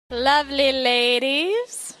Lovely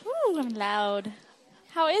ladies. Ooh, I'm loud.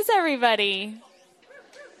 How is everybody?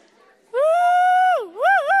 Woo! Woo!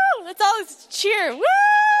 Woo! Let's all cheer.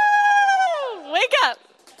 Woo! Wake up.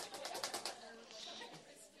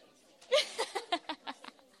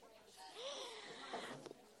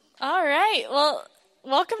 All right. Well,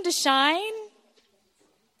 welcome to Shine.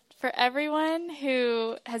 For everyone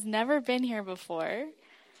who has never been here before,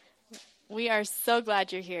 we are so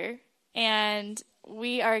glad you're here. And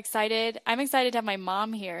we are excited. I'm excited to have my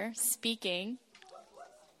mom here speaking.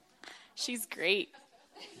 She's great.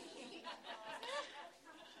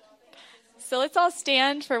 So let's all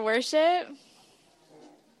stand for worship.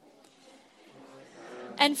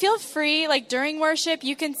 And feel free, like during worship,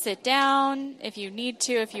 you can sit down if you need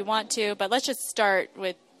to, if you want to. But let's just start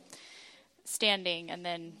with standing, and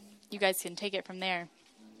then you guys can take it from there.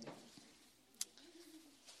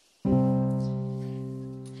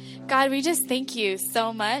 God, we just thank you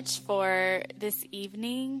so much for this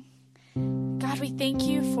evening. God, we thank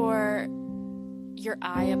you for your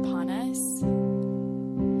eye upon us,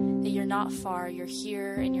 that you're not far, you're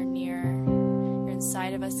here and you're near, you're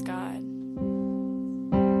inside of us, God.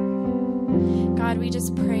 God, we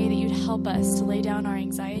just pray that you'd help us to lay down our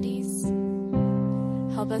anxieties,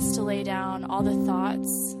 help us to lay down all the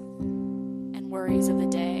thoughts and worries of the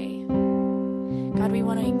day. God, we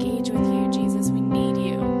want to engage with you, Jesus. We need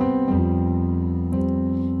you.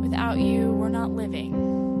 Without you, we're not living.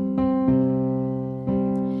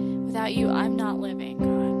 Without you, I'm not living,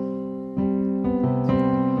 God.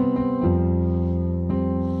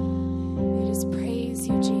 We just praise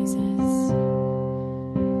you, Jesus.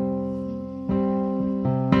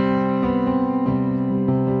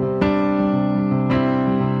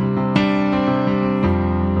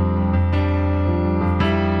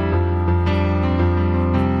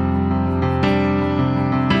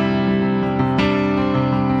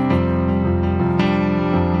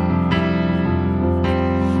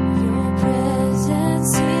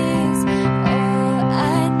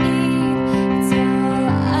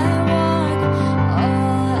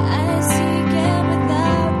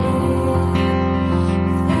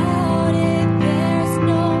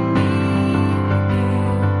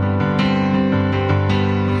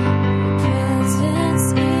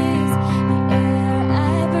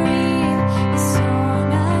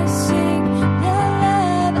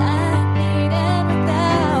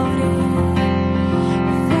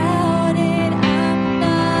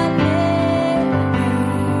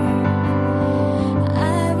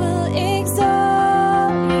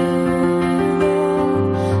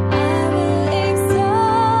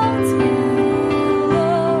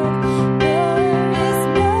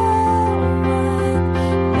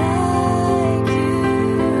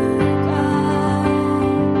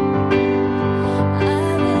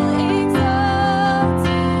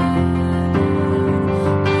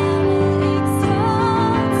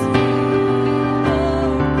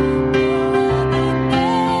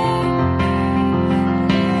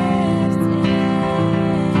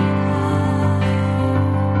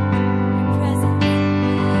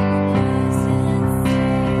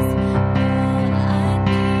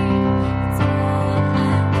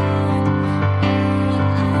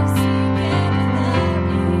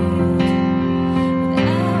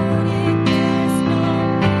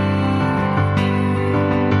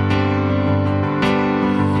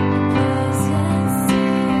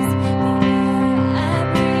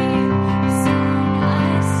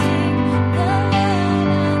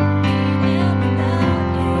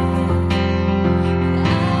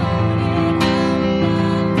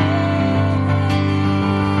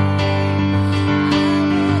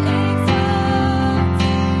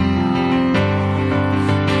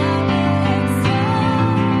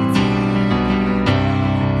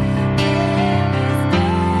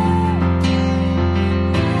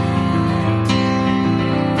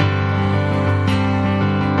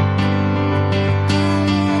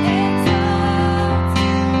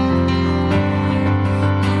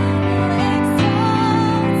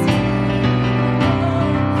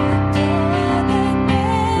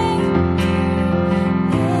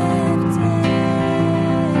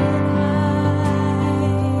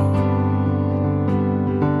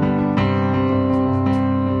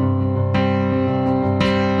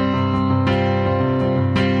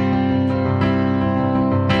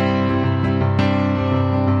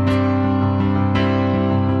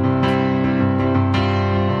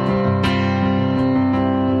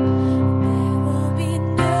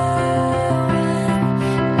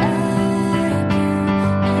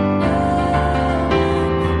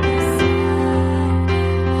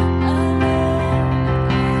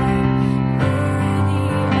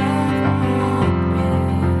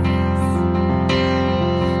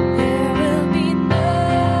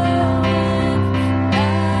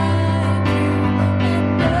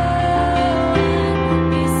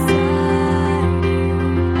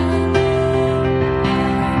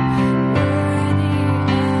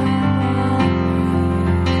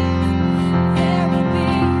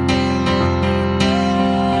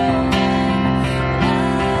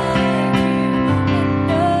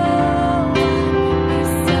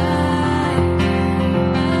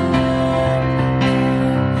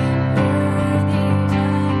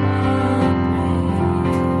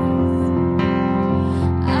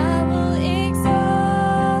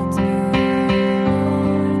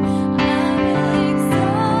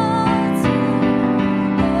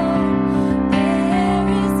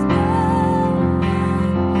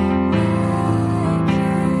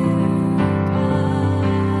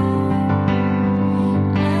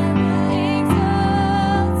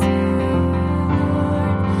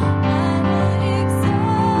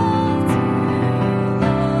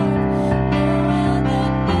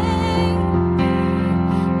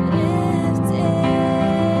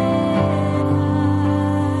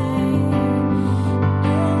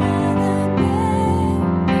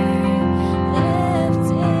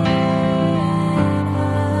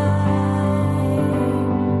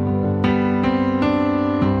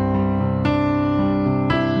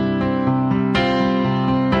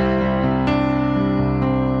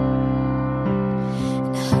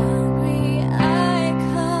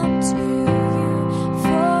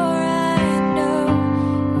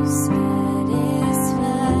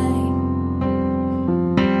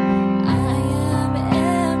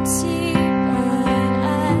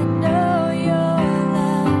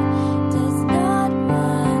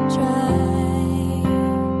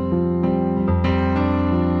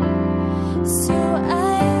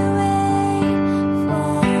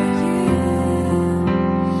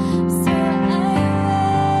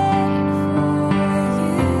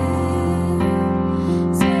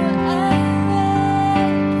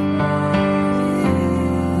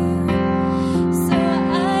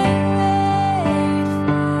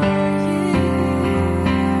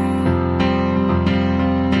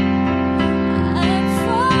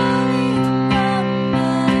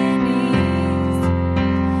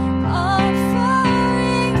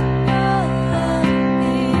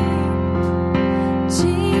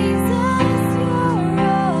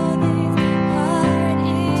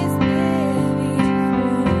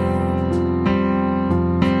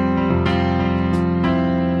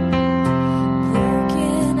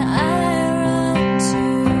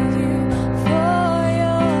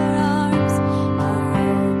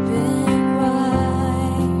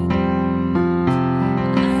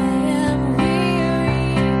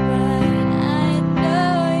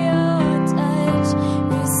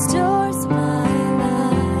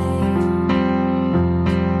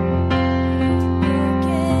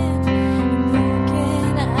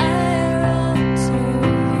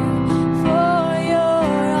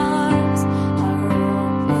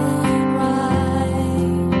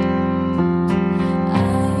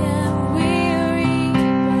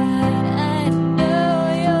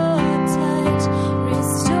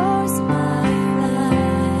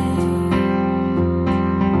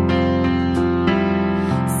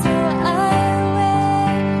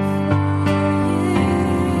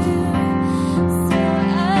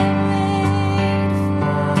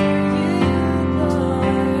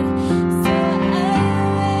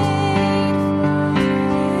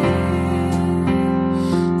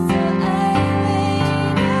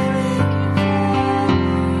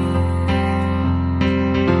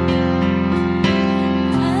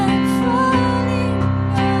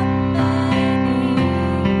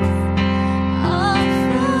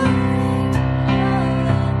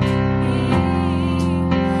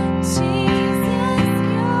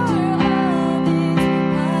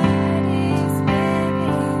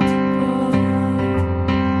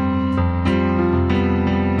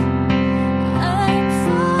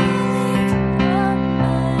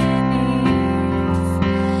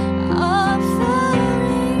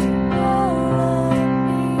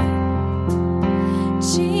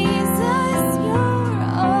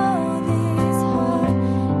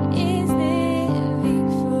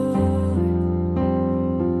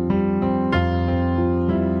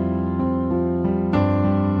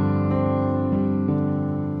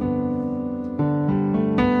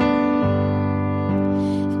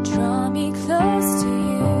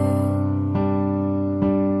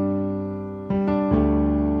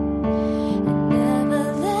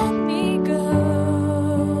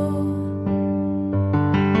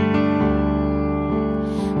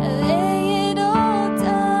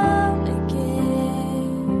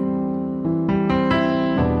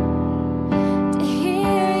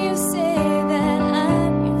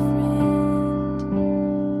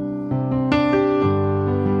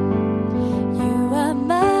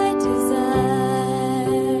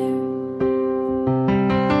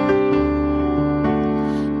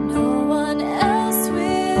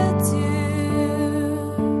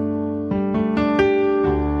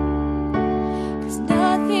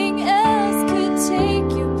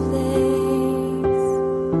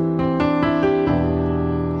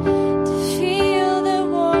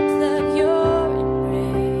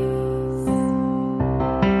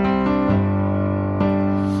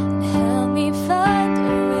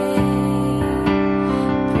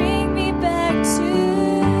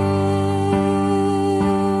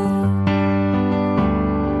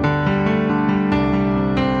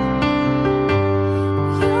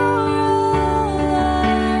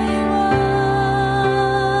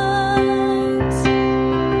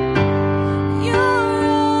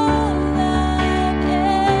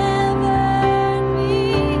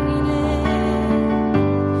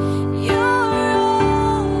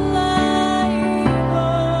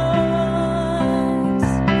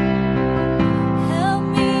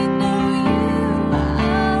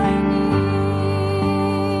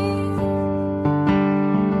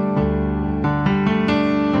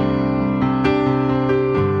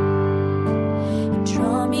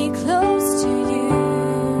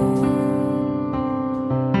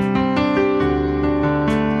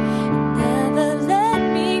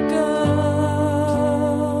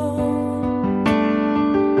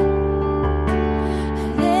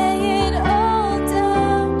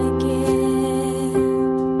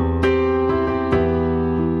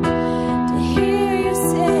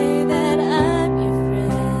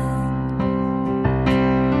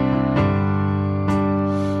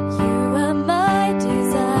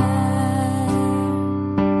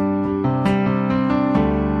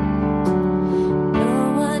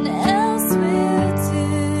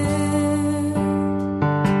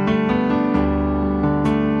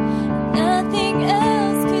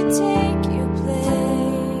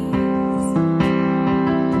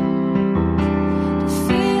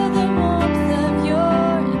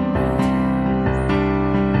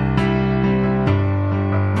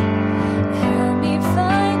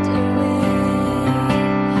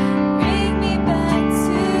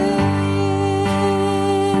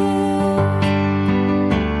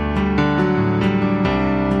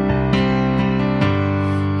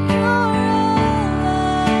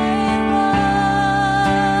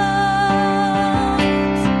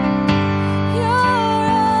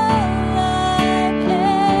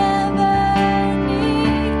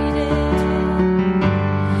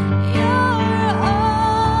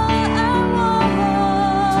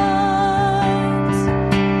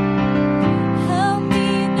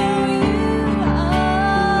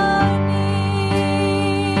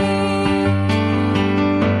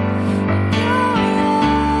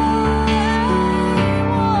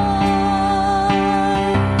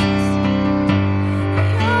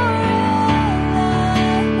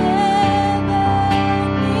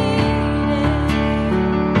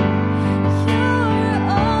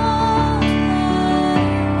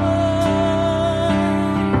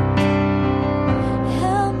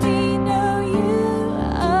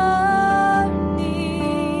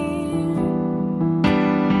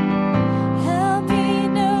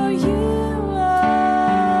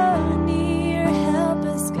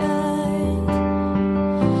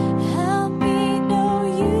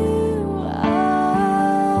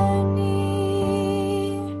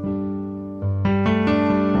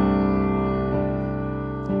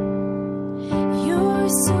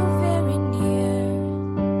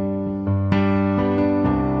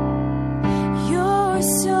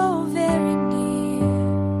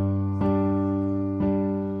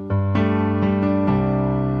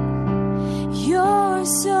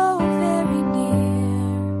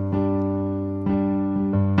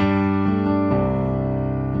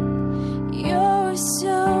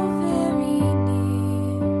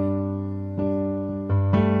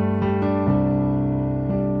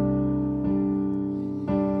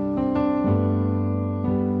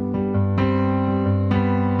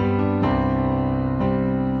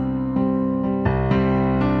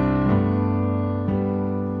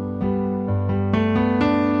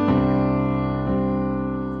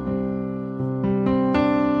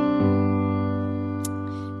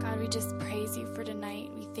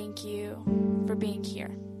 for being here,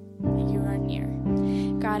 that you are near.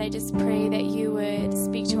 God, I just pray that you would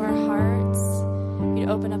speak to our hearts. You'd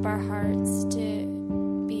open up our hearts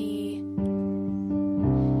to be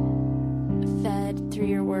fed through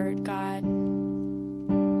your word, God.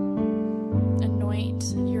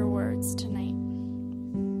 Anoint your words tonight.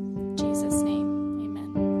 In Jesus' name,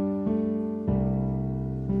 amen.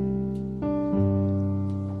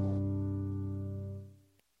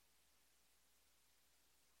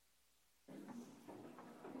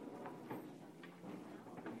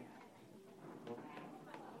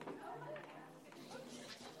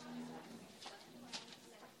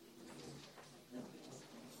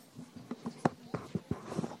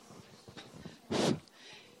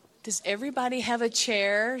 Does everybody have a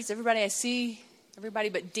chair? Does everybody, I see everybody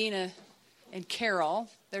but Dina and Carol,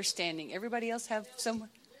 they're standing. Everybody else have somewhere?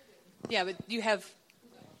 Yeah, but you have,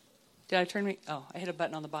 did I turn me? Oh, I hit a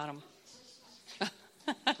button on the bottom.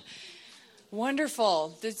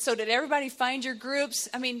 Wonderful. So did everybody find your groups?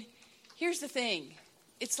 I mean, here's the thing.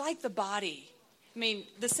 It's like the body. I mean,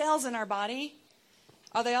 the cells in our body,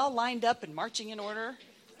 are they all lined up and marching in order?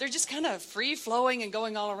 They're just kind of free-flowing and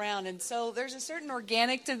going all around. And so there's a certain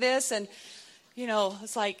organic to this. And, you know,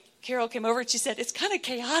 it's like Carol came over and she said, it's kind of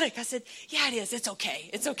chaotic. I said, yeah, it is. It's okay.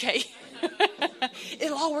 It's okay.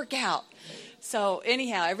 It'll all work out. So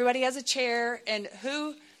anyhow, everybody has a chair. And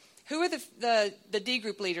who are the D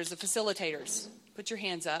group leaders, the facilitators? Put your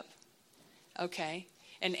hands up. Okay.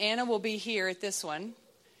 And Anna will be here at this one.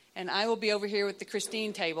 And I will be over here with the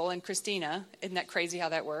Christine table and Christina. Isn't that crazy how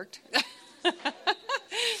that worked?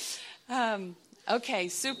 Okay,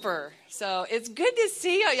 super. So it's good to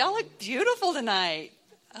see you. Y'all look beautiful tonight.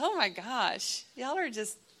 Oh my gosh. Y'all are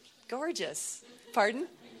just gorgeous. Pardon?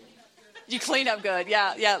 You cleaned up good.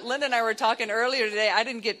 Yeah. Linda and I were talking earlier today. I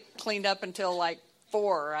didn't get cleaned up until like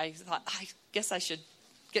 4. I thought, I guess I should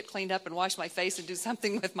get cleaned up and wash my face and do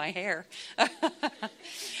something with my hair.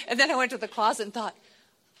 And then I went to the closet and thought,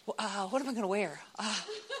 what am I going to wear?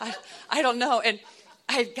 I don't know. And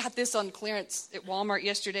I got this on clearance at Walmart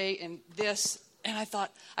yesterday and this, and I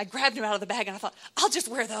thought, I grabbed them out of the bag and I thought, I'll just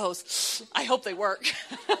wear those. I hope they work.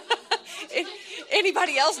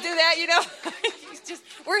 Anybody else do that, you know?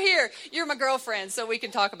 We're here. You're my girlfriend, so we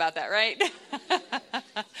can talk about that, right?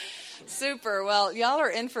 Super. Well, y'all are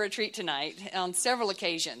in for a treat tonight on several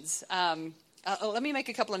occasions. Let me make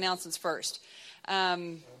a couple announcements first.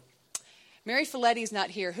 Mary Folletti's not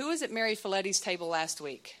here. Who was at Mary Folletti's table last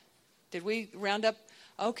week? Did we round up?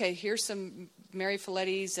 Okay, here's some Mary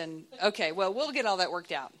Folletti's. And okay, well, we'll get all that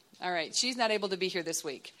worked out. All right, she's not able to be here this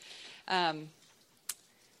week.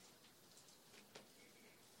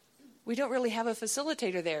 We don't really have a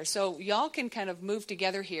facilitator there, so y'all can kind of move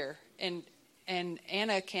together here, and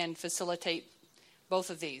Anna can facilitate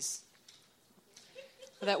both of these.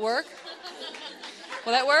 Will that work?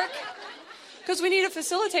 Will that work? Because we need a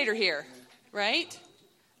facilitator here, right?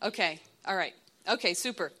 Okay, all right. Okay,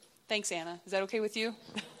 super. Thanks, Anna. Is that okay with you?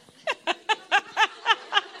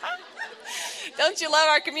 Don't you love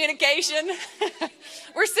our communication?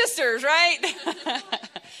 We're sisters, right?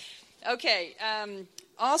 Okay.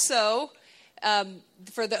 Also,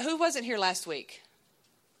 who wasn't here last week?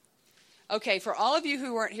 Okay, for all of you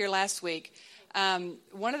who weren't here last week,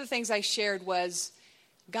 one of the things I shared was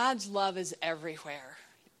God's love is everywhere.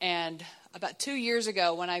 And about 2 years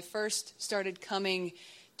ago, when I first started coming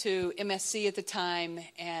to MSC at the time,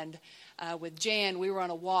 and with Jan, we were on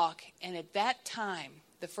a walk. And at that time,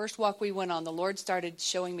 the first walk we went on, the Lord started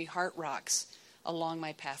showing me heart rocks along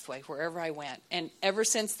my pathway, wherever I went. And ever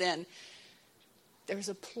since then, there's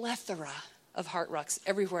a plethora of heart rocks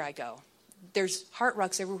everywhere I go. There's heart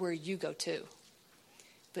rocks everywhere you go, too.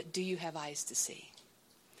 But do you have eyes to see?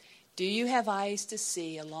 Do you have eyes to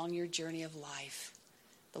see along your journey of life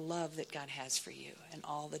the love that God has for you and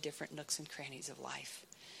all the different nooks and crannies of life?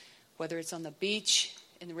 Whether it's on the beach,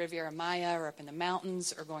 in the Riviera Maya, or up in the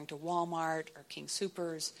mountains, or going to Walmart, or King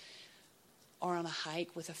Soopers, or on a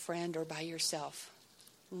hike with a friend, or by yourself.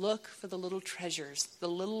 Look for the little treasures, the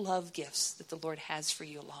little love gifts that the Lord has for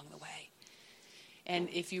you along the way. And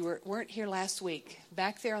if you weren't here last week,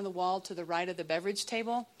 back there on the wall to the right of the beverage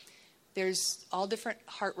table, there's all different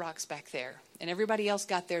heart rocks back there. And everybody else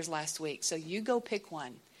got theirs last week. So you go pick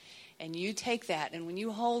one, and you take that, and when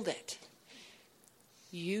you hold it,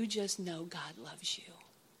 you just know God loves you.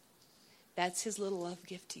 That's his little love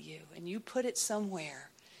gift to you. And you put it somewhere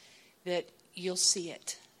that you'll see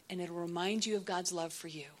it. And it'll remind you of God's love for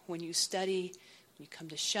you. When you study, when you come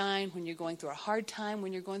to shine, when you're going through a hard time,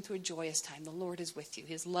 when you're going through a joyous time, the Lord is with you.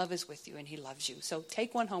 His love is with you, and he loves you. So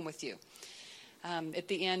take one home with you. At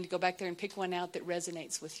the end, go back there and pick one out that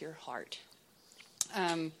resonates with your heart.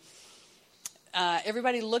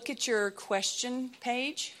 everybody look at your question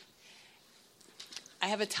page. I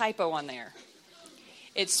have a typo on there.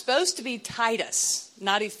 It's supposed to be Titus,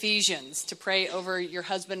 not Ephesians, to pray over your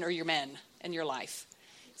husband or your men in your life.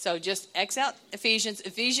 So just X out Ephesians.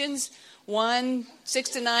 Ephesians 1,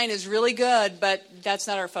 6-9 is really good, but that's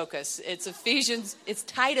not our focus. It's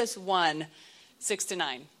Titus 1,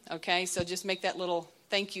 6-9. Okay, so just make that little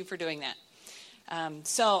thank you for doing that.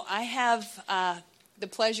 So I have the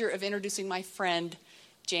pleasure of introducing my friend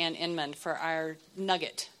Jan Inman for our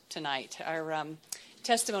nugget tonight, our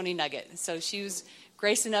testimony nugget. So she was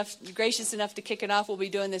gracious enough to kick it off. We'll be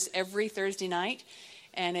doing this every Thursday night,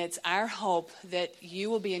 and it's our hope that you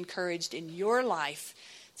will be encouraged in your life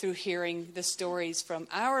through hearing the stories from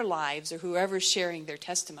our lives or whoever's sharing their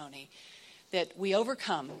testimony, that we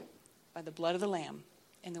overcome by the blood of the Lamb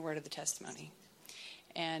and the word of the testimony.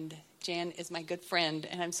 And Jan is my good friend,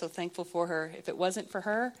 and I'm so thankful for her. If it wasn't for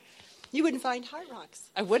her, you wouldn't find Heart Rocks.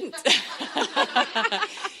 I wouldn't.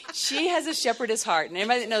 She has a shepherdess heart, and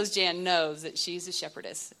everybody that knows Jan knows that she's a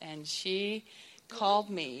shepherdess. And she called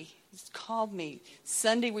me.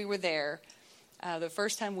 Sunday we were there. The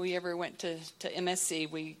first time we ever went to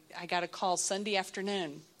MSC, I got a call Sunday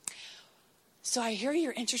afternoon. So I hear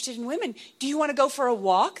you're interested in women. Do you want to go for a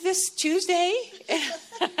walk this Tuesday?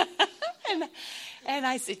 And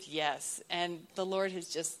I said yes. And the Lord has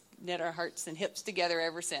just knit our hearts and hips together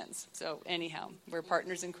ever since. So anyhow, we're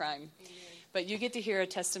partners in crime. Amen. But you get to hear a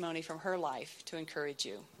testimony from her life to encourage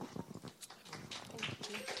you.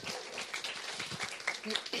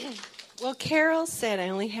 Well, Carol said I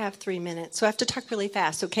only have 3 minutes, so I have to talk really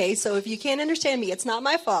fast, okay? So if you can't understand me, it's not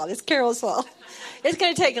my fault. It's Carol's fault. It's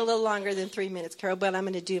going to take a little longer than 3 minutes, Carol, but I'm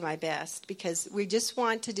going to do my best because we just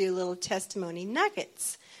want to do little testimony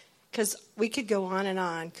nuggets because we could go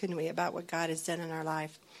on, couldn't we, about what God has done in our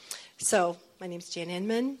life. So my name's Jan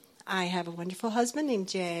Inman. I have a wonderful husband named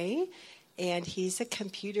Jay, and he's a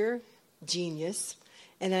computer genius.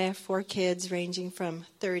 And I have 4 kids ranging from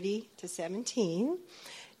 30 to 17.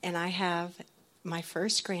 And I have my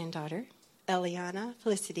first granddaughter, Eliana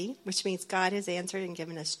Felicity, which means God has answered and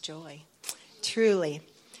given us joy. Truly.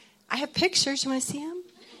 I have pictures. You want to see them?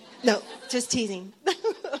 No, just teasing. We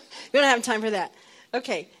don't have time for that.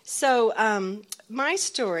 Okay, so my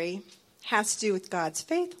story has to do with God's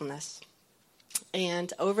faithfulness.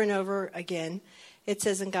 And over again, it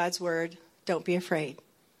says in God's word, don't be afraid.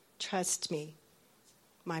 Trust me.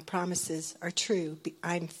 My promises are true.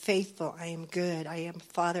 I'm faithful. I am good. I am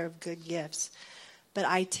a father of good gifts. But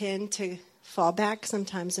I tend to fall back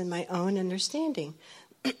sometimes in my own understanding.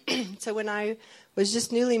 So when I was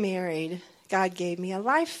just newly married, God gave me a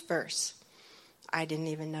life verse. I didn't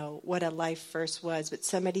even know what a life verse was, but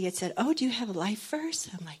somebody had said, oh, do you have a life verse?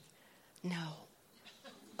 I'm like, no.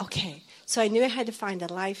 Okay. So I knew I had to find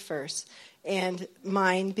a life verse. And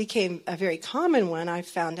mine became a very common one, I've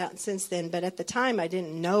found out since then. But at the time, I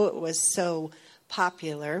didn't know it was so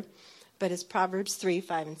popular. But it's Proverbs 3,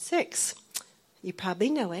 5, and 6. You probably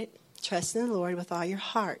know it. Trust in the Lord with all your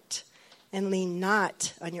heart. And lean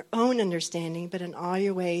not on your own understanding, but in all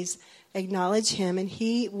your ways acknowledge him, and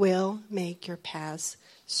he will make your paths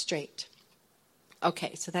straight.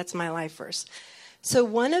 Okay, so that's my life verse. So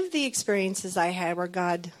one of the experiences I had where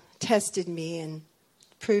God tested me and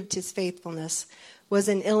proved his faithfulness was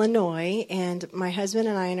in Illinois, and my husband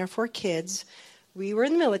and I and our 4 kids, we were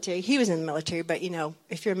in the military. He was in the military, but you know,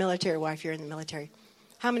 if you're a military wife, you're in the military.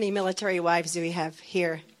 How many military wives do we have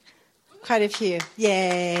here? Quite a few.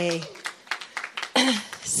 Yay.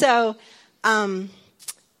 So,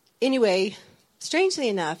 anyway, strangely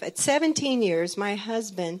enough, at 17 years, my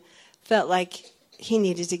husband felt like he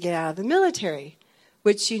needed to get out of the military.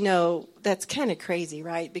 Which, you know, that's kind of crazy,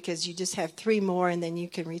 right? Because you just have 3 more and then you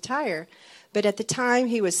can retire. But at the time,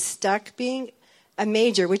 he was stuck being a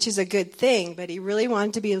major, which is a good thing. But he really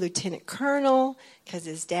wanted to be a lieutenant colonel because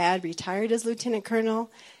his dad retired as lieutenant colonel.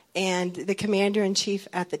 And the commander-in-chief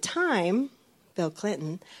at the time, Bill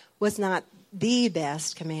Clinton, was not the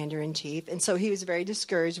best commander-in-chief. And so he was very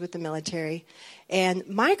discouraged with the military. And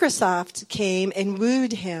Microsoft came and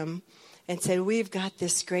wooed him and said, we've got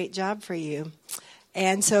this great job for you.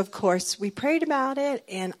 And so, of course, we prayed about it,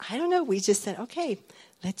 and I don't know, we just said, okay,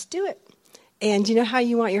 let's do it. And you know how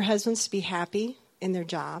you want your husbands to be happy in their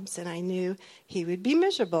jobs? And I knew he would be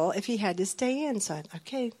miserable if he had to stay in. So I thought,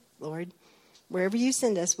 okay, Lord, wherever you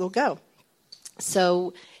send us, we'll go.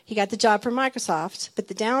 So he got the job for Microsoft, but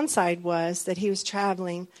the downside was that he was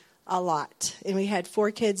traveling a lot. And we had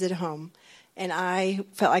 4 kids at home, and I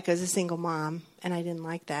felt like I was a single mom, and I didn't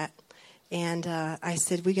like that. And I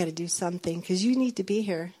said, we got to do something because you need to be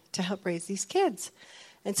here to help raise these kids.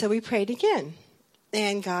 And so we prayed again.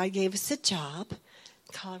 and God gave us a job in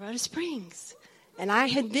Colorado Springs. And I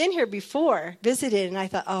had been here before, visited, and I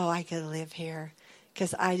thought, oh, I could live here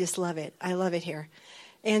because I just love it. I love it here.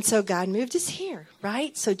 And so God moved us here,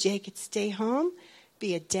 right? So Jay could stay home,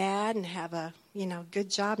 be a dad, and have a, good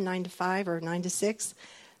job, 9 to 5 or 9 to 6.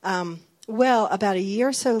 Well, about a year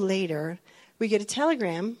or so later, we get a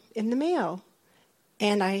telegram in the mail.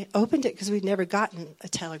 And I opened it because we'd never gotten a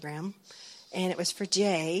telegram. And it was for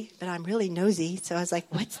Jay, but I'm really nosy. So I was like,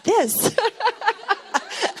 what's this?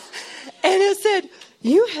 And it said,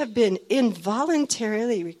 you have been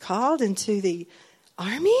involuntarily recalled into the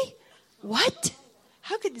Army? What?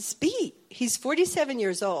 How could this be? He's 47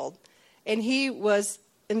 years old, and he was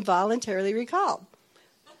involuntarily recalled.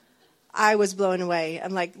 I was blown away.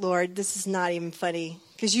 I'm like, Lord, this is not even funny,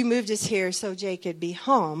 because you moved us here so Jay could be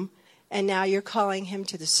home, and now you're calling him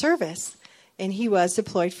to the service. And he was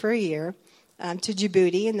deployed for a year to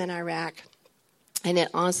Djibouti and then Iraq. And it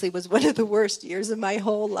honestly was one of the worst years of my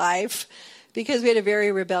whole life because we had a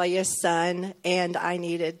very rebellious son, and I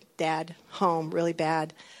needed Dad home really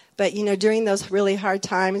bad. But, during those really hard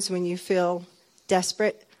times when you feel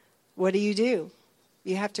desperate, what do?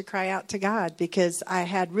 You have to cry out to God, because I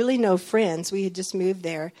had really no friends. We had just moved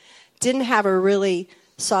there. Didn't have a really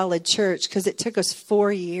solid church because it took us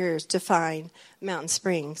 4 years to find Mountain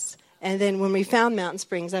Springs. And then when we found Mountain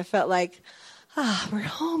Springs, I felt like, we're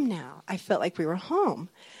home now. I felt like we were home.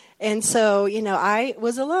 And so, I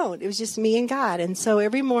was alone. It was just me and God. And so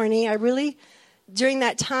every morning, during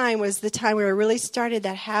that time was the time where I really started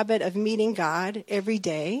that habit of meeting God every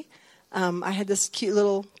day. I had this cute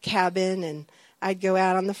little cabin, and I'd go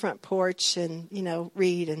out on the front porch and,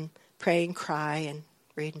 read and pray and cry and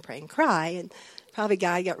read and pray and cry. And probably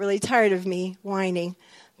God got really tired of me whining.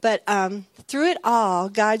 But through it all,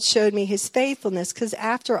 God showed me his faithfulness, because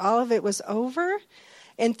after all of it was over,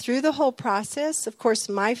 and through the whole process, of course,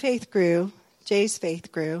 my faith grew, Jay's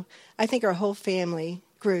faith grew. I think our whole family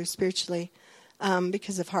grew spiritually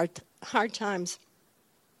because of hard times.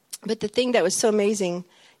 But the thing that was so amazing,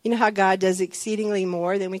 how God does exceedingly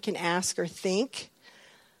more than we can ask or think.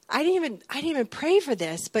 I didn't even pray for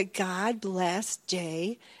this, but God blessed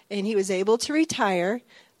Jay, and he was able to retire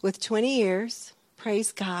with 20 years.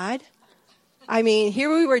 Praise God. I mean,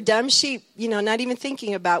 here we were dumb sheep, not even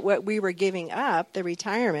thinking about what we were giving up, the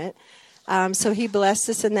retirement. So he blessed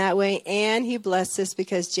us in that way, and he blessed us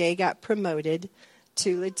because Jay got promoted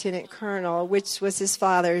to lieutenant colonel, which was his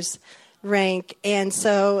father's rank. And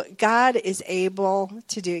so God is able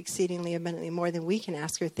to do exceedingly abundantly more than we can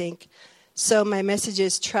ask or think. So my message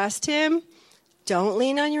is trust him. Don't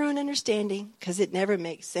lean on your own understanding, because it never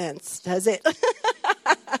makes sense, does it?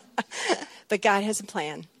 But God has a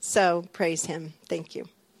plan. So praise him. Thank you.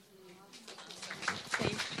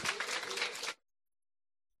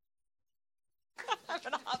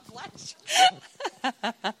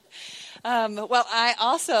 Well, I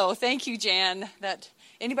also thank you, Jan.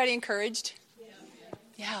 Anybody encouraged?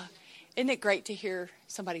 Yeah. Isn't it great to hear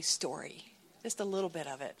somebody's story? Just a little bit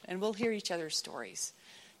of it. And we'll hear each other's stories.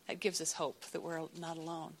 That gives us hope that we're not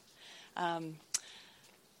alone.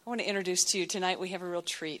 I want to introduce to you tonight, we have a real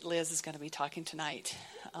treat. Liz is going to be talking tonight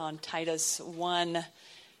on Titus 1,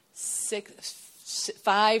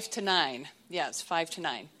 5 to 9. Yeah, it's 5 to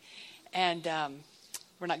 9. And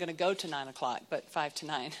we're not going to go to 9 o'clock, but 5 to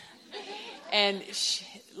 9. And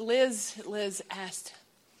Liz asked,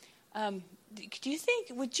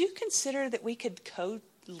 would you consider that we could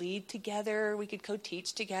co-lead together, we could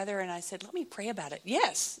co-teach together? And I said, let me pray about it.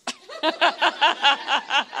 Yes.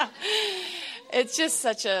 It's just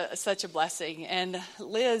such a blessing. And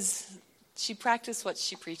Liz, she practiced what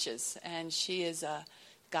she preaches, and she is a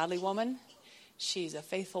godly woman. She's a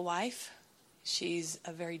faithful wife. She's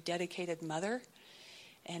a very dedicated mother,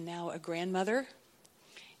 and now a grandmother.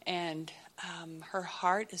 And her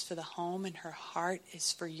heart is for the home, and her heart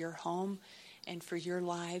is for your home and for your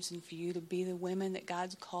lives, and for you to be the women that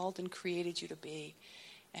God's called and created you to be.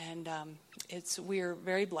 And we're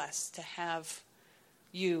very blessed to have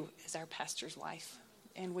you as our pastor's wife,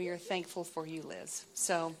 and we are thankful for you, Liz.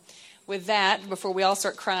 So with that, before we all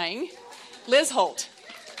start crying, Liz Holt.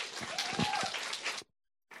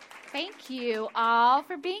 Thank you all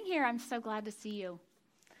for being here. I'm so glad to see you.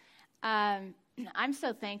 I'm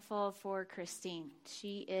so thankful for Christine.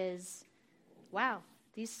 She is, wow,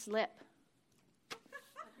 these slip.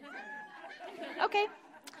 Okay.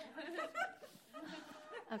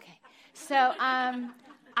 So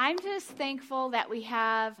I'm just thankful that we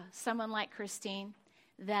have someone like Christine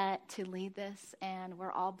to lead this, and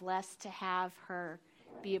we're all blessed to have her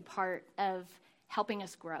be a part of helping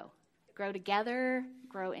us grow together,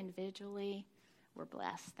 grow individually. We're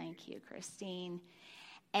blessed. Thank you, Christine.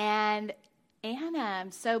 And Anna,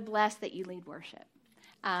 I'm so blessed that you lead worship.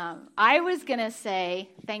 I was going to say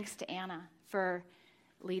thanks to Anna for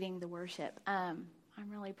leading the worship. I'm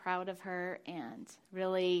really proud of her and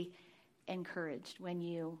really encouraged when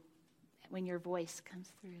your voice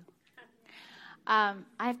comes through. I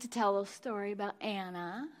have to tell a story about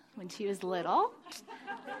Anna when she was little.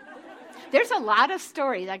 There's a lot of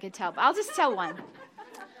stories I could tell, but I'll just tell one.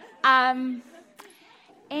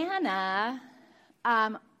 Anna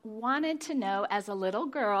wanted to know as a little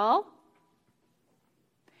girl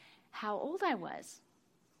how old I was.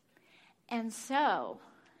 And so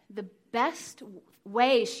the best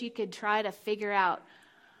way she could try to figure out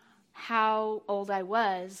how old I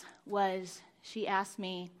was she asked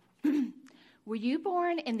me, were you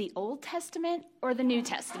born in the Old Testament or the New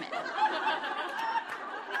Testament?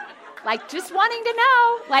 Like, just wanting to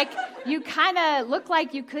know. Like, you kind of look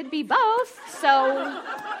like you could be both. So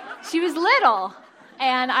she was little.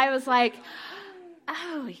 And I was like,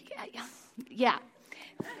 oh, yeah.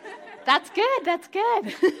 That's good.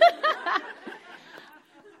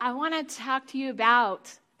 I want to talk to you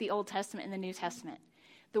about the Old Testament and the New Testament.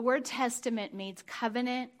 The word testament means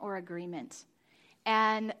covenant or agreement.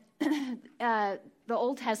 And the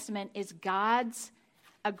Old Testament is God's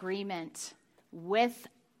agreement with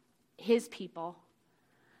his people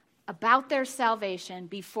about their salvation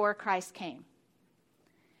before Christ came.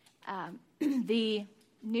 The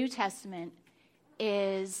New Testament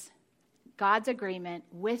is God's agreement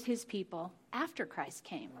with his people after Christ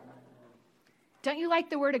came. Don't you like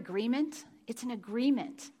the word agreement? It's an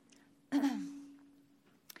agreement.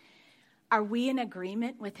 Are we in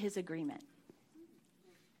agreement with his agreement?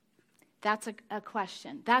 That's a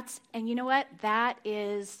question. And you know what? That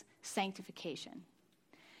is sanctification.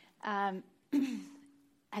 I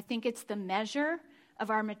think it's the measure of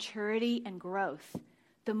our maturity and growth.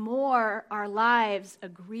 The more our lives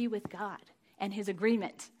agree with God and his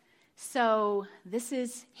agreement. So this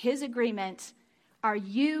is his agreement. Are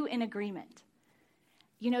you in agreement?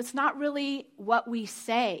 You know, it's not really what we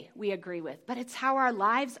say we agree with, but it's how our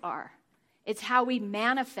lives are. It's how we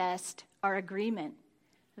manifest our agreement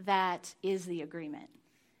that is the agreement.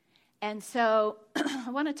 And so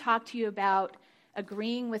I want to talk to you about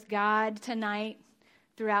agreeing with God tonight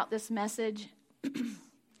throughout this message.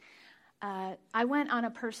 I went on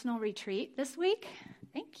a personal retreat this week.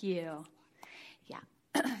 Thank you. Yeah.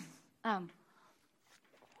 I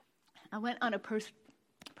went on a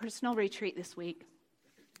personal retreat this week.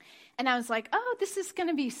 And I was like, oh, this is going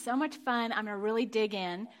to be so much fun. I'm going to really dig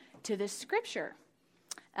in to this scripture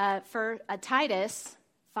for Titus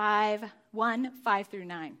 5:1, 5 through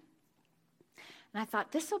 9. And I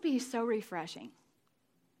thought, this will be so refreshing.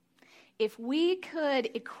 If we could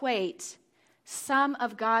equate some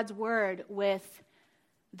of God's word with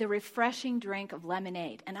the refreshing drink of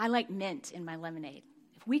lemonade, and I like mint in my lemonade.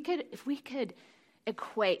 If we could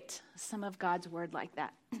equate some of God's word like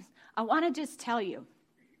that, I want to just tell you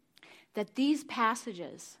that these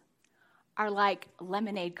passages are like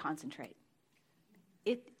lemonade concentrate.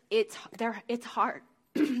 It's hard.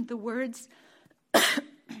 The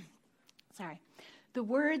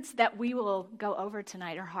words that we will go over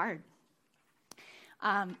tonight are hard.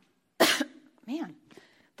 Man,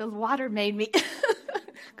 the water made me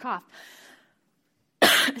cough.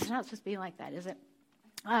 It's not supposed to be like that, is it?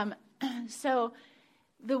 So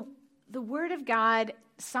the word of God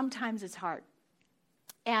sometimes is hard.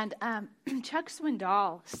 And Chuck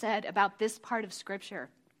Swindoll said about this part of Scripture,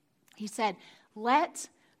 he said, let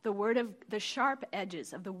the sharp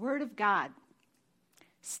edges of the Word of God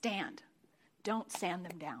stand. Don't sand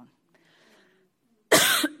them down.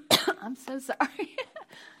 I'm so sorry.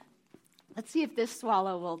 Let's see if this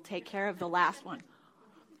swallow will take care of the last one.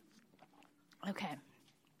 Okay.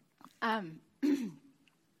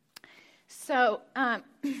 So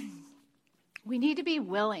we need to be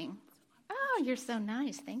willing. Oh, you're so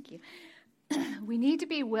nice. Thank you. We need to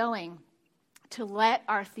be willing to let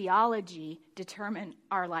our theology determine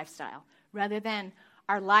our lifestyle rather than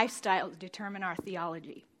our lifestyle determine our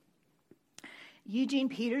theology. Eugene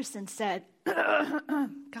Peterson said,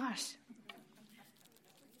 gosh,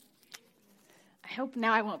 I hope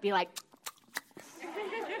now I won't be like,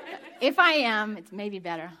 if I am, it's maybe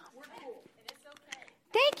better. We're cool, and it's okay.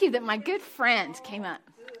 Thank you that my good friend came up.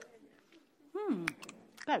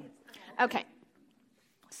 Good. Okay.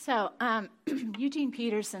 So Eugene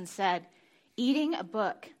Peterson said, eating a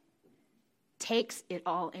book takes it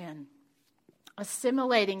all in,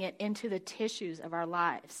 assimilating it into the tissues of our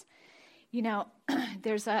lives. You know,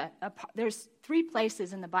 there's 3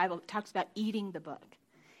 places in the Bible that talks about eating the book.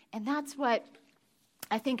 And that's what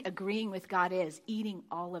I think agreeing with God is eating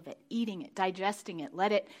all of it, eating it, digesting it,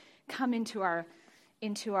 let it come into our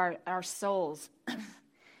souls.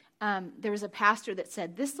 There was a pastor that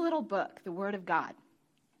said, this little book, the Word of God,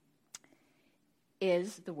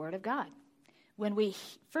 is the Word of God. When we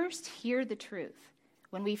first hear the truth,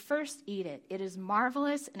 when we first eat it, it is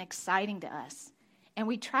marvelous and exciting to us, and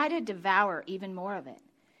we try to devour even more of it.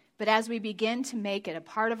 But as we begin to make it a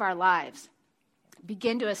part of our lives,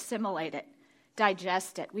 begin to assimilate it,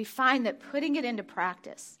 digest it, we find that putting it into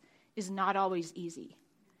practice is not always easy.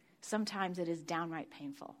 Sometimes it is downright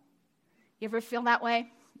painful. You ever feel that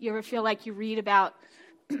way? You ever feel like you read about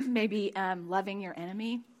maybe loving your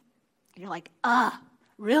enemy? You're like,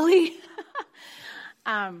 really?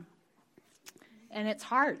 And it's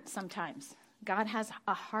hard sometimes. God has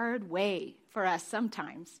a hard way for us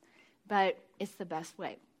sometimes, but it's the best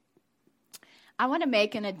way. I want to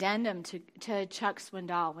make an addendum to Chuck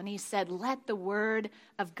Swindoll when he said, let the word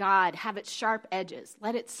of God have its sharp edges.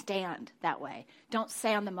 Let it stand that way. Don't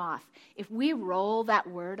sand them off. If we roll that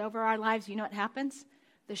word over our lives, you know what happens?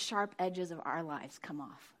 The sharp edges of our lives come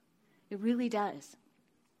off. It really does.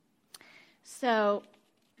 So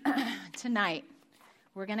tonight,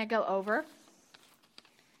 we're going to go over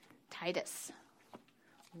Titus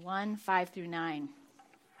 1, 5 through 9.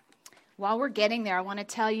 While we're getting there, I want to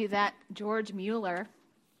tell you that George Mueller,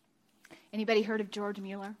 anybody heard of George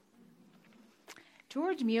Mueller?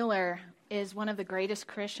 George Mueller is one of the greatest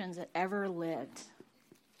Christians that ever lived.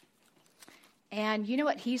 And you know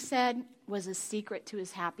what he said was a secret to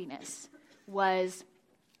his happiness, was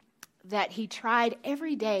that he tried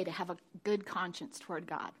every day to have a good conscience toward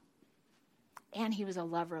God. And he was a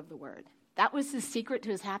lover of the word. That was the secret to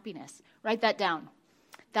his happiness. Write that down.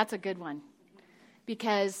 That's a good one.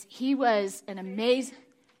 Because he was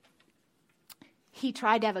he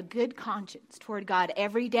tried to have a good conscience toward God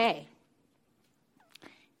every day.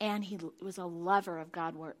 And he was a lover of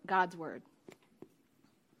God's word.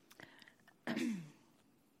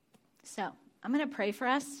 So, I'm going to pray for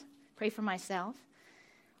us, pray for myself.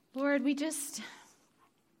 Lord,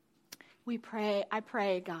 I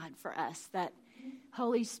pray, God, for us that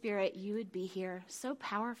Holy Spirit, you would be here so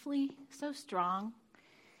powerfully, so strong.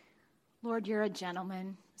 Lord, you're a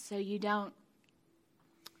gentleman, so you don't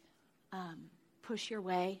push your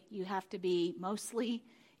way. You have to be mostly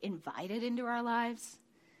invited into our lives.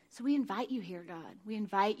 So we invite you here, God. We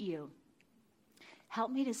invite you.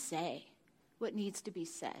 Help me to say what needs to be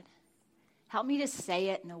said. Help me to say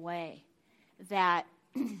it in a way that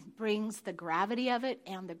brings the gravity of it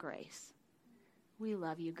and the grace. We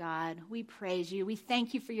love you, God. We praise you. We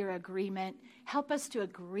thank you for your agreement. Help us to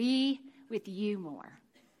agree with you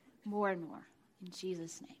more and more. In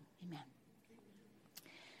Jesus' name,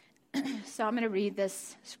 amen. So I'm going to read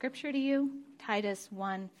this scripture to you, Titus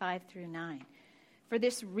 1, 5 through 9. For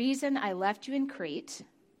this reason I left you in Crete,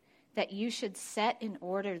 that you should set in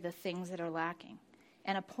order the things that are lacking,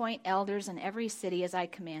 and appoint elders in every city as I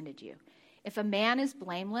commanded you. If a man is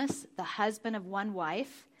blameless, the husband of one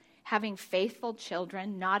wife, having faithful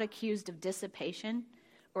children, not accused of dissipation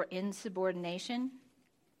or insubordination,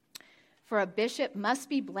 for a bishop must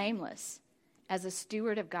be blameless as a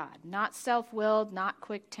steward of God, not self-willed, not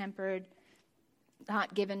quick-tempered,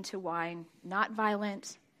 not given to wine, not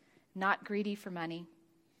violent, not greedy for money,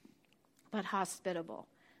 but hospitable,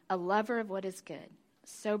 a lover of what is good,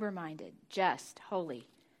 sober-minded, just, holy,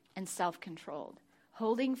 and self-controlled,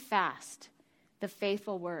 holding fast the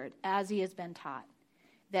faithful word as he has been taught,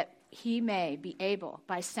 that he may be able,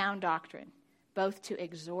 by sound doctrine, both to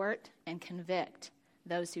exhort and convict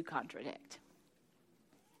those who contradict.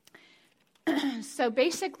 So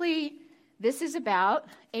basically, this is about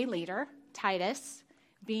a leader, Titus,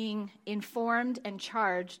 being informed and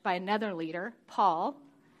charged by another leader, Paul,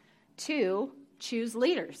 to choose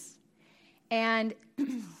leaders. And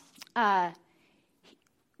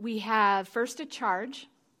we have first a charge,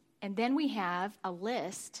 and then we have a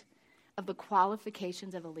list of the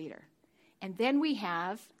qualifications of a leader. And then we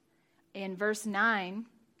have, in verse 9,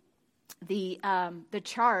 the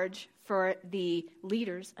charge for the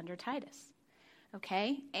leaders under Titus.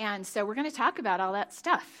 Okay? And so we're going to talk about all that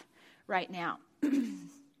stuff right now.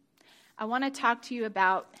 I want to talk to you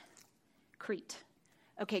about Crete.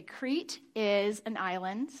 Okay, Crete is an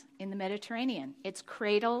island in the Mediterranean. It's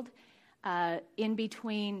cradled in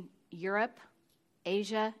between Europe,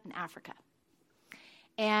 Asia, and Africa.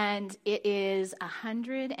 And it is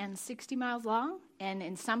 160 miles long, and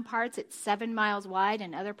in some parts it's 7 miles wide,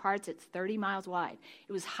 and other parts it's 30 miles wide.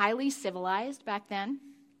 It was highly civilized back then,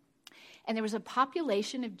 and there was a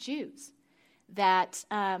population of Jews that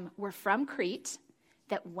were from Crete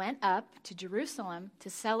that went up to Jerusalem to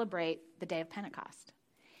celebrate the day of Pentecost.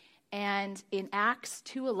 And in Acts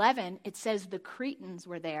 2:11, it says the Cretans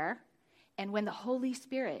were there. And when the Holy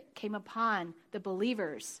Spirit came upon the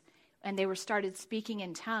believers and they were started speaking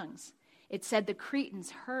in tongues, it said the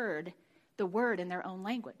Cretans heard the word in their own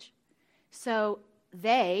language. So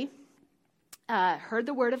they heard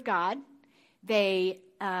the word of God. They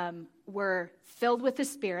were filled with the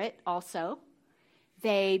Spirit also.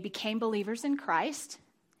 They became believers in Christ.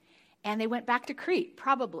 And they went back to Crete,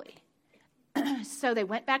 probably. So they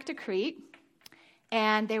went back to Crete.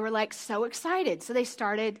 And they were like so excited. So they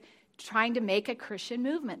started trying to make a Christian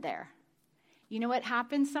movement there. You know what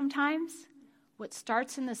happens sometimes? What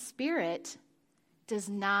starts in the Spirit does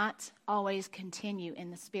not always continue in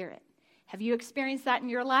the Spirit. Have you experienced that in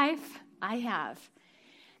your life? I have.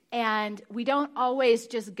 And we don't always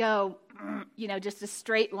just go, just a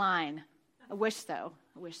straight line. I wish so.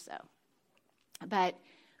 But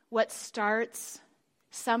what starts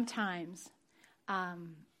sometimes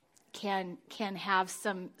can have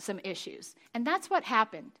some issues. And that's what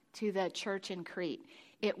happened to the church in Crete.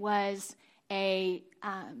 It was a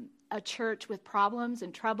church with problems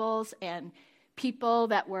and troubles and people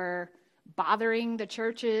that were bothering the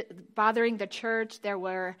church. There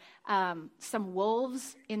were some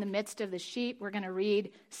wolves in the midst of the sheep. We're going to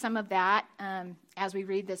read some of that as we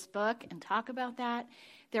read this book and talk about that.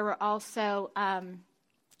 There were also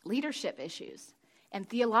leadership issues and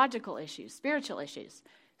theological issues, spiritual issues.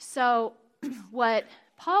 So what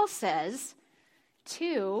Paul says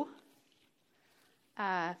to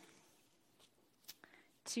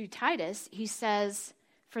Titus, he says,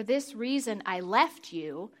 "For this reason I left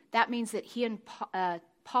you." That means that he and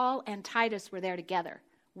Paul and Titus were there together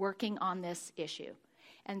working on this issue.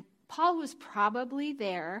 And Paul was probably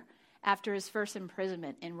there after his first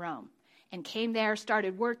imprisonment in Rome and came there,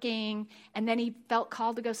 started working, and then he felt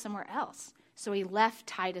called to go somewhere else. So he left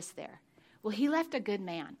Titus there. Well, he left a good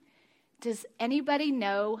man. Does anybody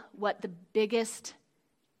know what the biggest,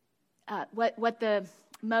 what the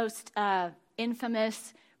most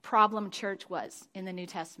infamous problem church was in the New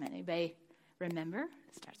Testament? Anybody remember?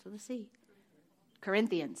 It starts with a C.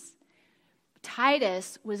 Corinthians.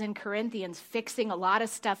 Titus was in Corinthians fixing a lot of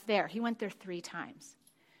stuff there. He went there 3 times.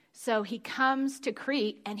 So he comes to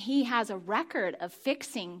Crete, and he has a record of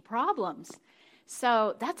fixing problems.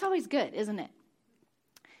 So that's always good, isn't it?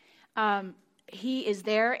 He is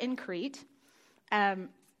there in Crete, and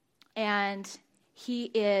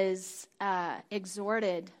he is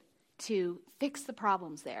exhorted to fix the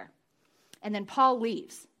problems there. And then Paul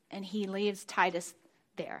leaves, and he leaves Titus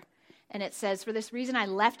there. And it says, "For this reason I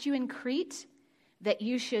left you in Crete, that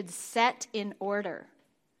you should set in order."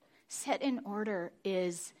 Set in order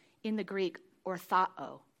is, in the Greek,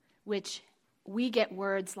 orthao, which we get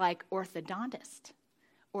words like orthodontist,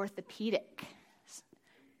 orthopedics.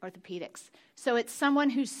 So it's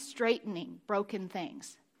someone who's straightening broken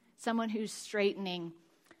things, someone who's straightening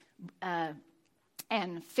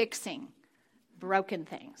and fixing broken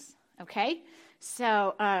things, okay?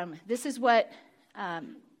 So this is what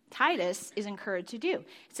Titus is encouraged to do.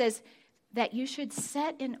 It says that you should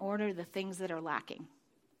set in order the things that are lacking.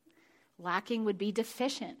 Lacking would be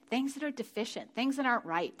deficient, things that are deficient, things that aren't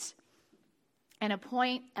right. And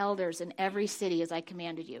appoint elders in every city as I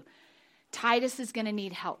commanded you. Titus is going to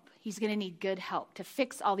need help. He's going to need good help to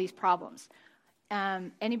fix all these problems.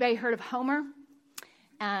 Anybody heard of Homer?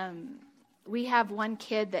 We have one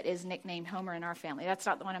kid that is nicknamed Homer in our family. That's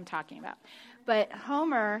not the one I'm talking about. But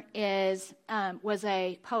Homer was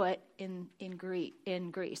a poet in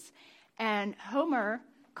Greece. And Homer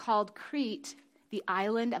called Crete the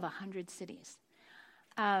island of 100 cities.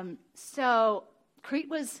 So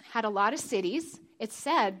Crete had a lot of cities. It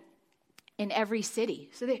said in every city.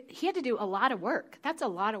 So he had to do a lot of work. That's a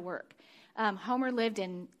lot of work. Homer lived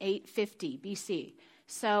in 850 BC.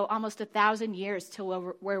 So almost 1,000 years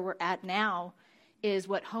till where we're at now is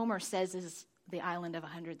what Homer says is the island of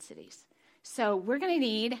 100 cities. So we're going to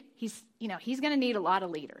need, he's going to need a lot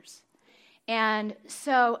of leaders. And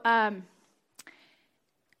so I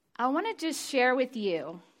want to just share with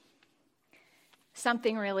you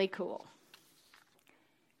something really cool.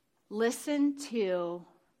 Listen to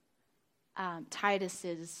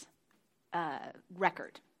Titus's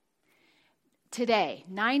record. Today,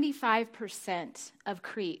 95% of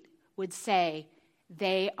Crete would say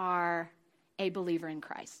they are a believer in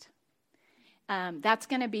Christ. That's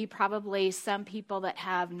going to be probably some people that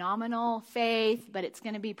have nominal faith, but it's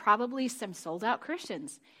going to be probably some sold-out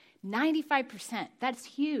Christians. 95%. That's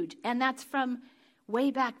huge. And that's from way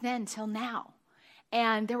back then till now.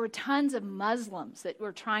 And there were tons of Muslims that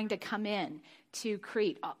were trying to come in to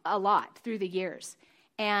Crete a lot through the years.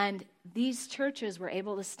 And these churches were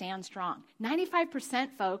able to stand strong.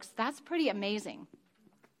 95%, folks, that's pretty amazing.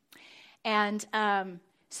 And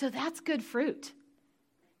so that's good fruit.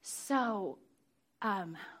 So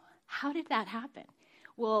how did that happen?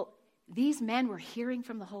 Well, these men were hearing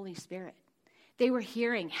from the Holy Spirit. They were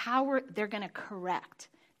hearing how they're going to correct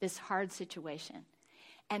this hard situation.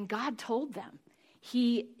 And God told them.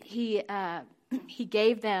 He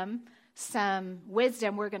gave them some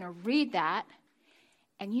wisdom. We're going to read that.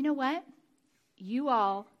 And you know what? You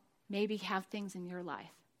all maybe have things in your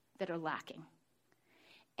life that are lacking.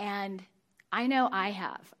 And I know I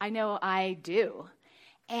have. I know I do.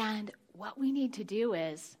 And what we need to do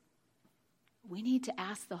is we need to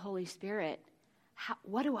ask the Holy Spirit,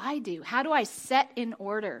 what do I do? How do I set in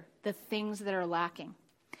order the things that are lacking?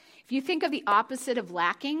 If you think of the opposite of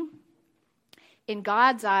lacking, in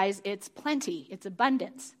God's eyes, it's plenty, it's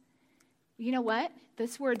abundance. You know what?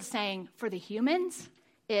 This word's saying for the humans,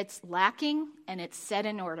 it's lacking and it's set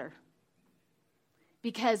in order.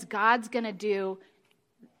 Because God's going to do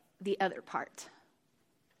the other part.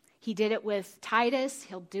 He did it with Titus,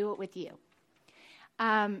 he'll do it with you.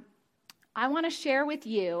 I want to share with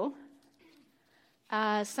you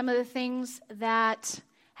some of the things that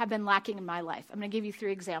have been lacking in my life. I'm going to give you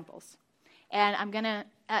 3 examples. And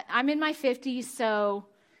I'm in my 50s, so,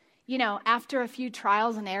 after a few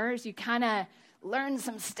trials and errors, you kind of learn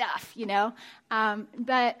some stuff,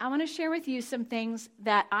 But I want to share with you some things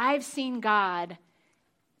that I've seen God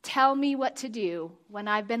tell me what to do when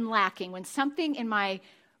I've been lacking, when something in my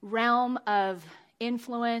realm of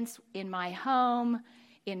influence, in my home,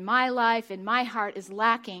 in my life, in my heart is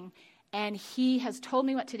lacking, and he has told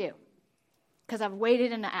me what to do because I've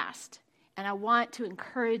waited and asked. And I want to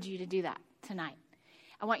encourage you to do that tonight.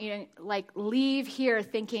 I want you to leave here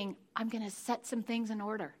thinking, I'm going to set some things in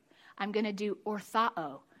order. I'm going to do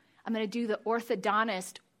orthao. I'm going to do the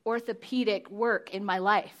orthodontist, orthopedic work in my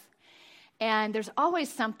life. And there's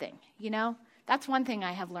always something, That's one thing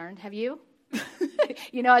I have learned. Have you?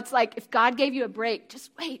 It's like if God gave you a break,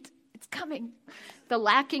 just wait. It's coming. The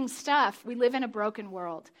lacking stuff. We live in a broken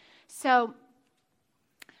world. So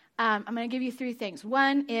I'm going to give you 3 things.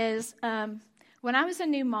 One is when I was a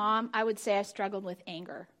new mom, I would say I struggled with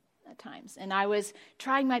anger at times. And I was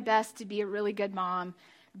trying my best to be a really good mom,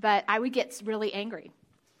 but I would get really angry.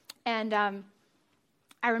 And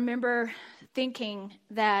I remember thinking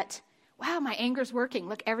that, wow, my anger's working.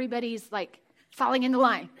 Look, everybody's falling into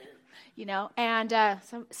line, And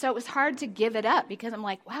so it was hard to give it up because I'm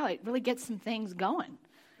like, wow, it really gets some things going.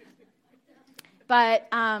 But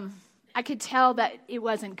I could tell that it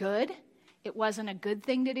wasn't good. It wasn't a good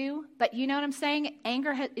thing to do. But you know what I'm saying?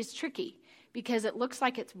 Anger is tricky because it looks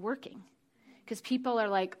like it's working. Because people are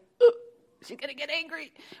like, oh, she's going to get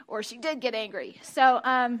angry. Or she did get angry. So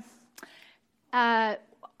I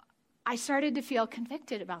started to feel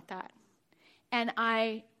convicted about that. And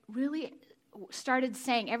I really started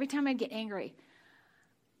saying, every time I get angry,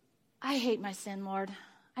 I hate my sin, Lord.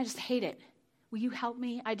 I just hate it. Will you help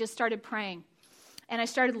me? I just started praying. And I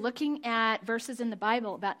started looking at verses in the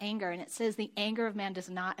Bible about anger, and it says the anger of man does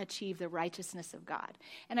not achieve the righteousness of God.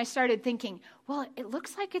 And I started thinking, well, it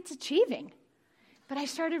looks like it's achieving. But I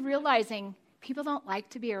started realizing people don't like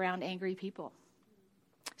to be around angry people.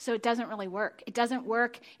 So it doesn't really work. It doesn't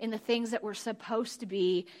work in the things that we're supposed to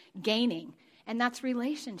be gaining, and that's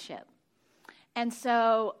relationship. And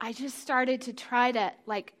so I just started to try to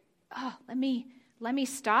let me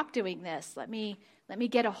stop doing this. Let me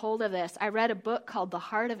get a hold of this. I read a book called The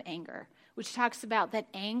Heart of Anger, which talks about that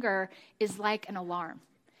anger is like an alarm.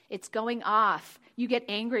 It's going off. You get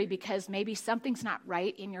angry because maybe something's not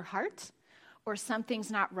right in your heart or something's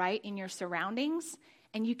not right in your surroundings.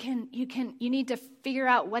 And you need to figure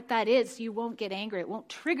out what that is so you won't get angry. It won't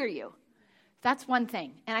trigger you. That's one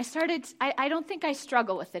thing. And I don't think I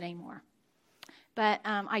struggle with it anymore. But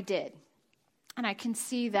I did. And I can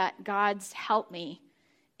see that God's helped me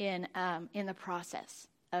in the process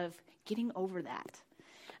of getting over that.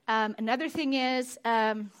 Another thing is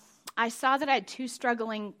I saw that I had 2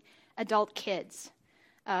 struggling adult kids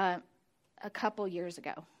a couple years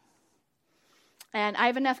ago. And I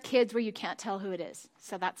have enough kids where you can't tell who it is,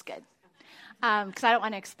 so that's good. Because I don't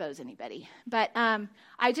want to expose anybody. But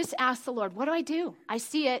I just asked the Lord, what do I do? I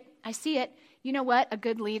see it. You know what a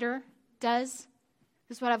good leader does?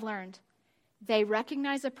 This is what I've learned. They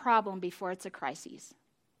recognize a problem before it's a crisis.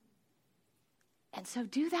 And so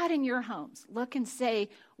do that in your homes. Look and say,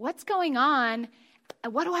 what's going on?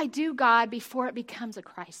 What do I do, God, before it becomes a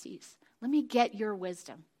crisis? Let me get your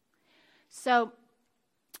wisdom. So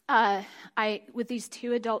with these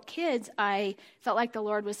 2 adult kids, I felt like the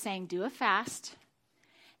Lord was saying, do a fast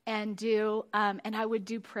and I would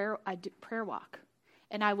do prayer walk,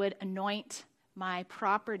 and I would anoint my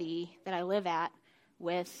property that I live at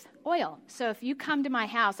with oil. So if you come to my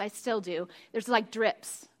house, I still do. There's like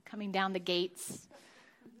drips coming down the gates.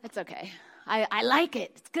 That's okay. I like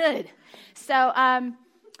it. It's good. So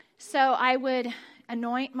I would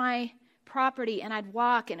anoint my property, and I'd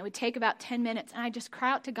walk, and it would take about 10 minutes, and I'd just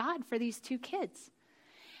cry out to God for these 2 kids.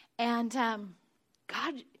 And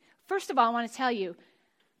God, first of all, I want to tell you,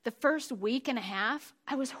 the first week and a half,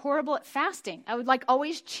 I was horrible at fasting. I would like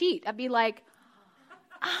always cheat. I'd be like,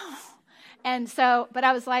 oh. And so, but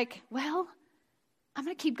I was like, well, I'm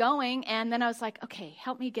going to keep going. And then I was like, okay,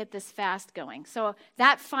 help me get this fast going. So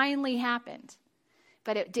that finally happened.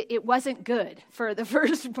 But it wasn't good for the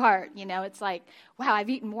first part. It's like, wow, I've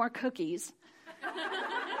eaten more cookies,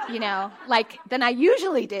 like than I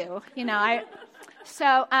usually do.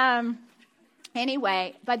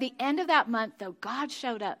 Anyway, by the end of that month, though, God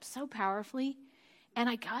showed up so powerfully, and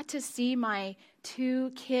I got to see my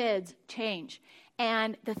 2 kids change.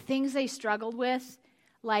 And the things they struggled with,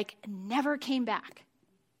 like, never came back.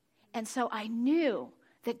 And so I knew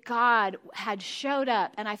that God had showed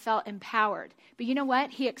up, and I felt empowered. But you know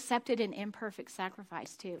what? He accepted an imperfect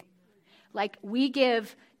sacrifice, too. Like, we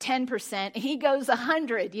give 10%, and he goes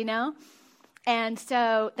 100, And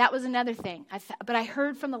so that was another thing. But I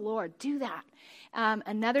heard from the Lord, do that.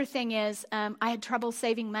 Another thing is I had trouble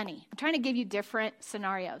saving money. I'm trying to give you different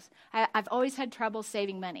scenarios. I've always had trouble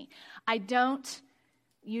saving money. I don't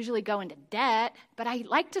usually go into debt, but I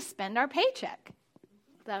like to spend our paycheck.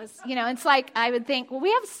 That was, it's like I would think, well,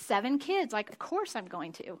 we have 7 kids. Like, of course I'm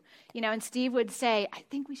going to. And Steve would say, I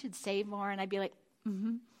think we should save more. And I'd be like,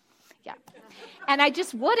 yeah. And I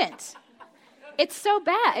just wouldn't. It's so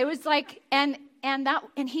bad. It was like, and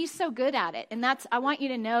he's so good at it. And I want you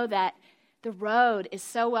to know that the road is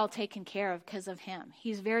so well taken care of because of him.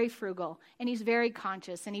 He's very frugal, and he's very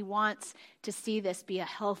conscious, and he wants to see this be a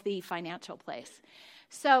healthy financial place.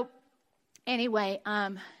 So anyway,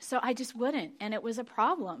 so I just wouldn't, and it was a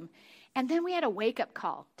problem. And then we had a wake-up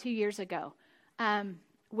call 2 years ago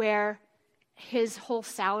where his whole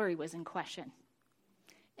salary was in question.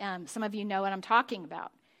 Some of you know what I'm talking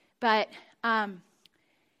about. But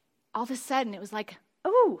all of a sudden, it was like,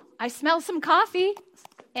 oh, I smell some coffee.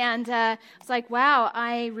 And it's like, wow,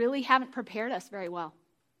 I really haven't prepared us very well.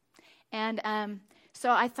 And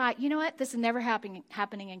so I thought, you know what? This is never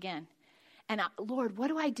happening again. And Lord, what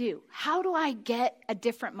do I do? How do I get a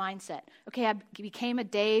different mindset? Okay, I became a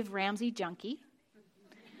Dave Ramsey junkie.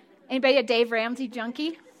 Anybody a Dave Ramsey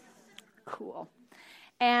junkie? Cool.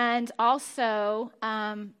 And also,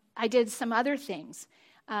 I did some other things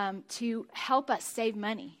to help us save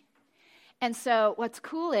money. And so what's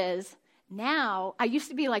cool is now, I used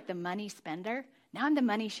to be like the money spender. Now I'm the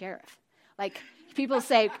money sheriff. Like, people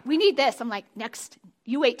say, we need this. I'm like, next,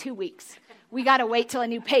 you wait 2 weeks. We got to wait till a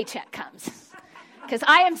new paycheck comes because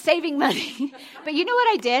I am saving money. But you know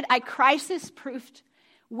what I did? I crisis-proofed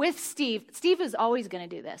with Steve. Steve is always going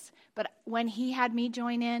to do this. But when he had me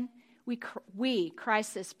join in, we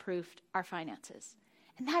crisis-proofed our finances.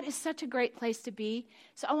 And that is such a great place to be.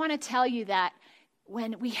 So I want to tell you that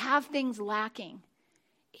when we have things lacking,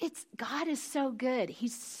 God is so good.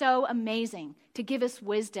 He's so amazing to give us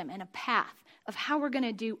wisdom and a path of how we're going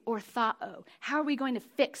to do orthao. How are we going to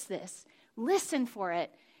fix this? Listen for it.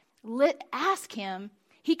 Ask him.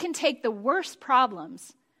 He can take the worst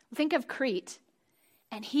problems. Think of Crete.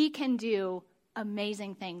 And he can do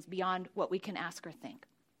amazing things beyond what we can ask or think.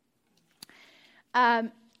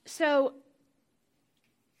 So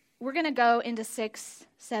we're going to go into 6,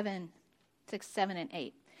 7, and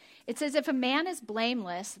 8. It says, if a man is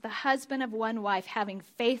blameless, the husband of one wife, having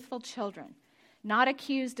faithful children, not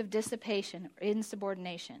accused of dissipation or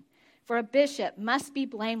insubordination. For a bishop must be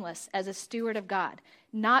blameless as a steward of God,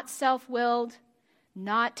 not self-willed,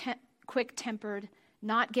 not quick-tempered,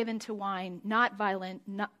 not given to wine, not violent,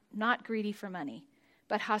 not greedy for money,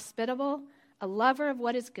 but hospitable, a lover of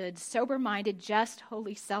what is good, sober-minded, just,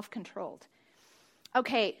 holy, self-controlled.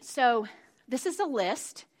 Okay, so this is a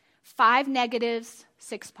list. 5 negatives,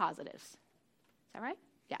 6 positives. Is that right?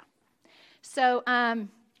 Yeah. So,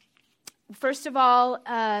 first of all,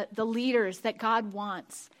 the leaders that God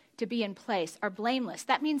wants to be in place are blameless.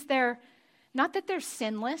 That means not that they're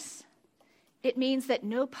sinless. It means that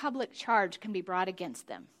no public charge can be brought against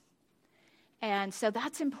them. And so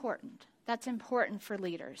that's important. That's important for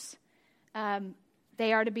leaders.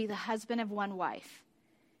 They are to be the husband of one wife.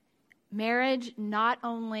 Marriage not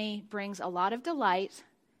only brings a lot of delight,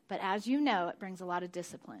 but as you know, it brings a lot of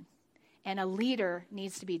discipline. And a leader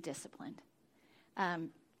needs to be disciplined.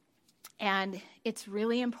 And it's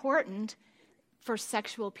really important for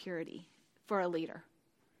sexual purity for a leader.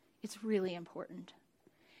 It's really important.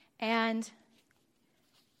 And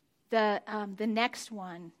the next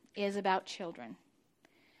one is about children.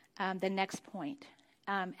 The next point,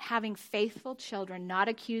 having faithful children not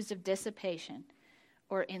accused of dissipation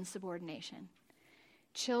or insubordination.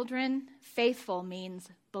 Children, faithful means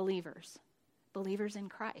believers in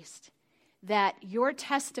Christ. That your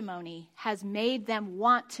testimony has made them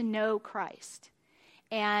want to know Christ.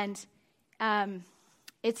 And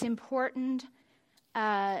it's important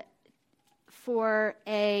for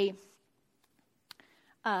a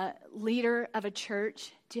leader of a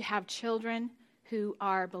church to have children who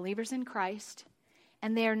are believers in Christ,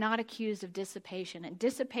 and they are not accused of dissipation. And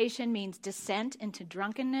dissipation means descent into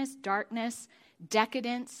drunkenness, darkness,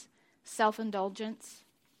 decadence, self-indulgence.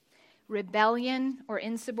 Rebellion or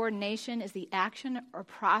insubordination is the action or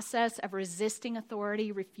process of resisting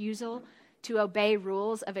authority, refusal to obey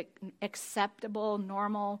rules of acceptable,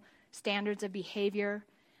 normal standards of behavior,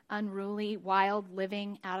 unruly, wild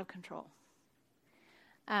living, out of control.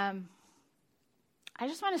 I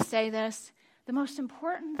just want to say this. The most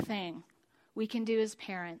important thing we can do as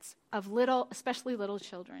parents of especially little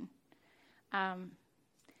children,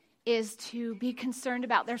 is to be concerned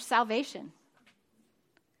about their salvation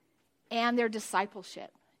and their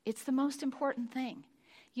discipleship. It's the most important thing.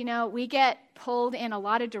 You know, we get pulled in a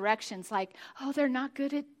lot of directions like, oh, they're not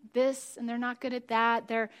good at this and they're not good at that.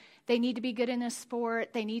 They need to be good in a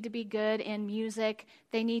sport. They need to be good in music.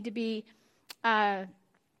 They need to be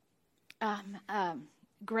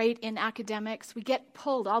great in academics. We get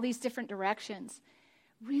pulled all these different directions.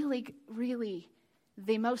 Really, really,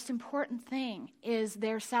 the most important thing is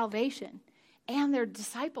their salvation and their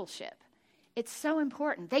discipleship. It's so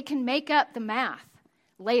important. They can make up the math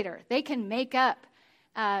later. They can make up,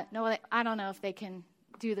 no, I don't know if they can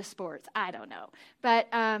do the sports. I don't know. But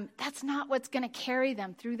that's not what's going to carry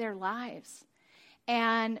them through their lives.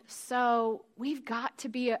 And so we've got to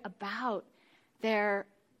be about their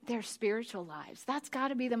spiritual lives. That's got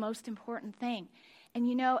to be the most important thing. And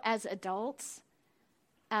you know, as adults,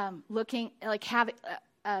 when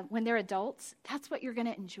they're adults, that's what you're going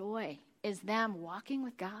to enjoy, is them walking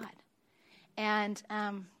with God. And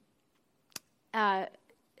I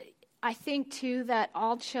think, too, that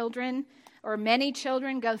all children, or many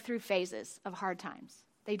children, go through phases of hard times.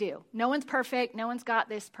 They do. No one's perfect. No one's got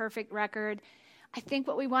this perfect record. I think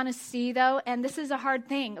what we want to see, though, and this is a hard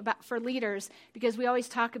thing for leaders, because we always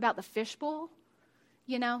talk about the fishbowl.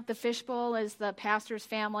 You know, the fishbowl is the pastor's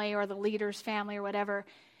family or the leader's family or whatever.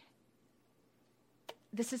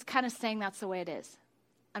 This is kind of saying that's the way it is,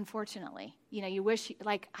 unfortunately. You know, you wish,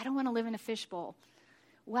 I don't want to live in a fishbowl.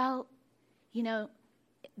 Well, you know,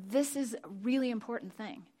 this is a really important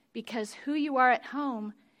thing, because who you are at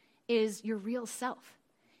home is your real self.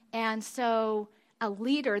 And so a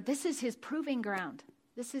leader, this is his proving ground.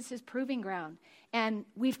 This is his proving ground. And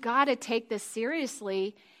we've got to take this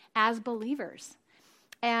seriously as believers.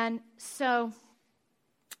 And so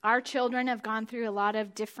our children have gone through a lot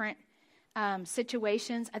of different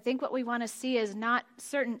situations. I think what we want to see is not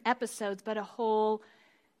certain episodes, but a whole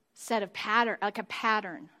set of pattern, like a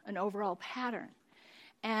pattern, an overall pattern.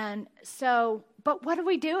 And so, but what do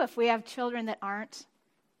we do if we have children that aren't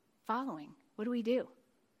following? What do we do?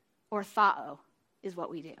 Or tha'o is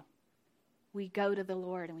what we do. We go to the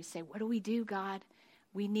Lord and we say, what do we do, God?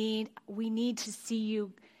 We need to see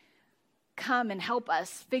you come and help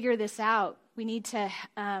us figure this out. We need to,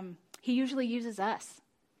 he usually uses us.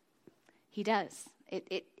 He does.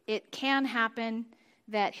 It can happen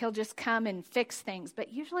that he'll just come and fix things,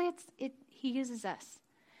 but usually he uses us.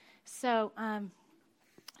 So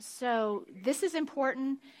this is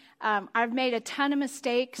important. I've made a ton of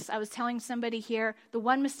mistakes. I was telling somebody here, the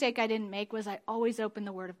one mistake I didn't make was I always opened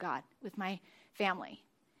the Word of God with my family.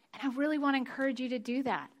 And I really want to encourage you to do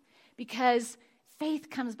that, because faith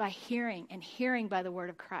comes by hearing, and hearing by the Word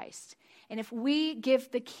of Christ. And if we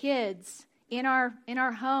give the kids in our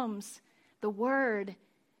homes the Word,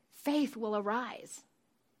 faith will arise.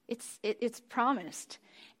 It's promised.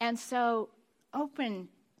 And so open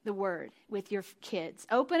the Word with your kids.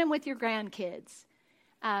 Open them with your grandkids.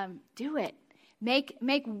 Do it.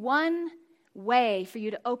 Make one way for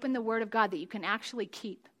you to open the Word of God that you can actually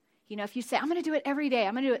keep. You know, if you say, I'm going to do it every day,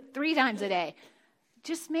 I'm going to do it 3 times a day,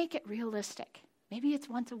 just make it realistic. Maybe it's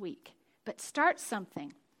once a week. But start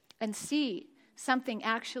something and see something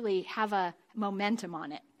actually have a momentum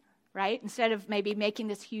on it, right? Instead of maybe making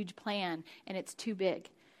this huge plan and it's too big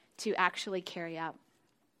to actually carry out.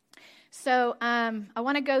 So I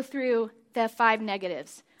want to go through the 5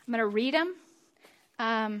 negatives. I'm going to read them.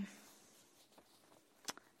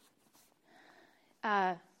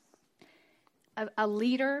 a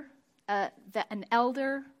leader, an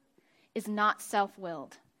elder, is not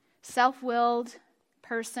self-willed. Self-willed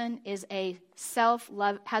person is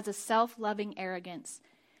has a self-loving arrogance,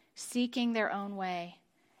 seeking their own way,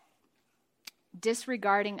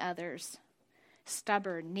 disregarding others,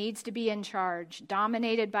 stubborn, needs to be in charge,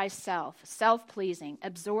 dominated by self-pleasing,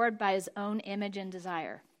 absorbed by his own image and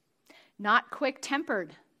desire, not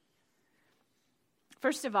quick-tempered.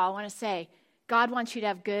 First of all, I want to say, God wants you to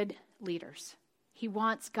have good leaders. He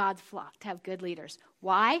wants God's flock to have good leaders.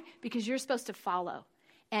 Why? Because you're supposed to follow,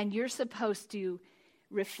 and you're supposed to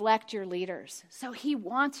reflect your leaders. So he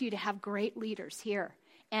wants you to have great leaders here.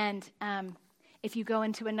 And if you go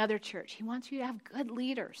into another church, he wants you to have good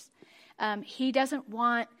leaders. He doesn't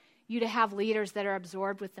want you to have leaders that are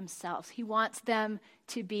absorbed with themselves. He wants them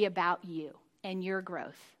to be about you and your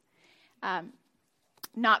growth.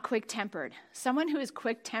 Not quick-tempered. Someone who is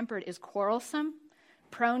quick-tempered is quarrelsome,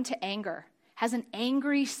 prone to anger, has an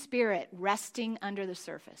angry spirit resting under the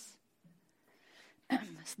surface.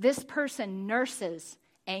 This person nurses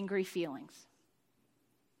angry feelings.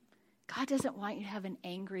 God doesn't want you to have an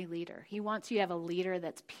angry leader. He wants you to have a leader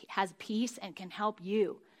that has peace and can help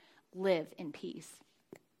you live in peace.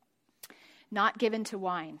 Not given to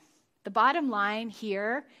wine. The bottom line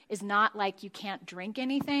here is not like you can't drink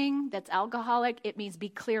anything that's alcoholic. It means be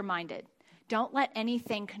clear-minded. Don't let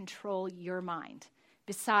anything control your mind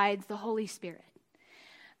besides the Holy Spirit.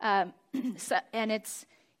 And it's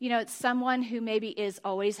someone who maybe is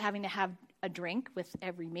always having to have a drink with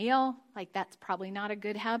every meal. Like, that's probably not a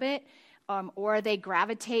good habit. Or they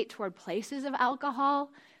gravitate toward places of alcohol.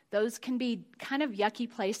 Those can be kind of yucky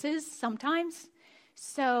places sometimes.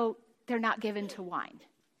 So they're not given to wine.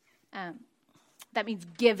 That means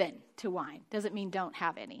given to wine. Doesn't mean don't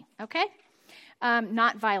have any, okay?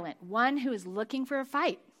 Not violent. One who is looking for a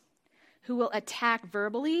fight, who will attack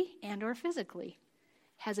verbally and or physically,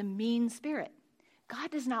 has a mean spirit. God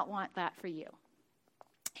does not want that for you.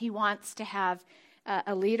 He wants to have,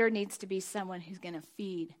 a leader needs to be someone who's going to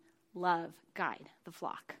feed, love, guide the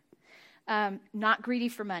flock. Not greedy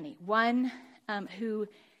for money. One who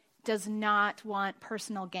does not want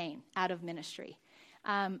personal gain out of ministry.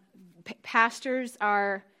 Pastors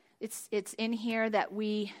are, it's in here that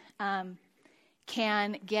we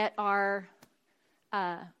can get our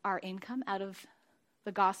income out of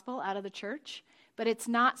the gospel, out of the church, but it's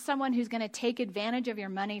not someone who's going to take advantage of your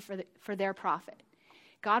money for their profit.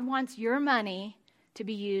 God wants your money to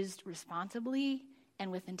be used responsibly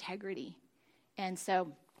and with integrity. And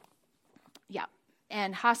so, yeah.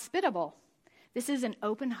 And hospitable. This is an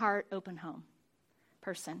open heart, open home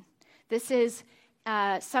person. This is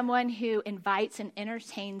someone who invites and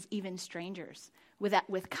entertains even strangers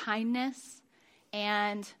with kindness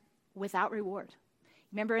and without reward.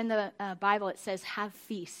 Remember in the Bible it says have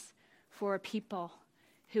feasts for people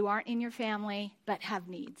who aren't in your family but have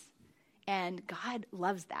needs. And God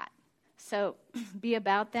loves that. So be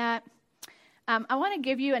about that. I want to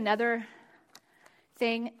give you another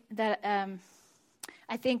thing that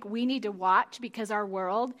I think we need to watch because our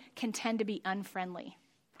world can tend to be unfriendly.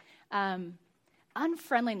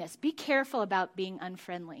 Unfriendliness. Be careful about being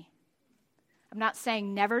unfriendly. I'm not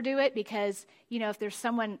saying never do it because, if there's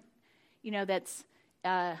someone, that's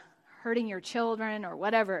hurting your children or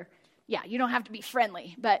whatever, yeah, you don't have to be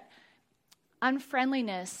friendly. But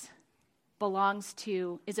unfriendliness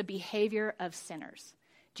is a behavior of sinners.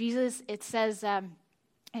 Jesus, it says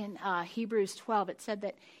in Hebrews 12, it said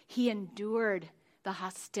that he endured the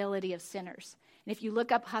hostility of sinners. And if you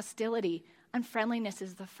look up hostility, unfriendliness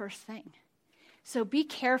is the first thing. So be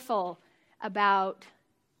careful about,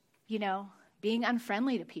 being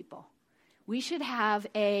unfriendly to people. We should have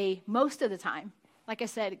most of the time, like I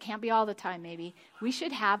said, it can't be all the time maybe, we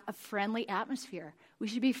should have a friendly atmosphere. We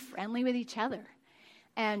should be friendly with each other.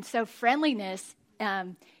 And so friendliness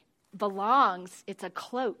it's a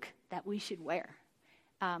cloak that we should wear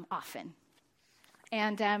often.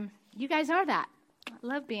 And you guys are that. I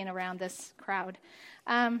love being around this crowd.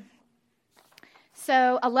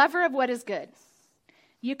 So a lover of what is good.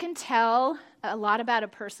 You can tell a lot about a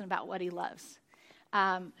person about what he loves,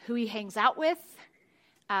 who he hangs out with,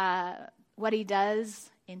 what he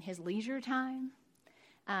does in his leisure time.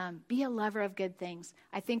 Be a lover of good things.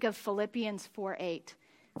 I think of Philippians 4:8.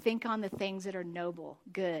 Think on the things that are noble,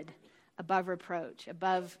 good, above reproach,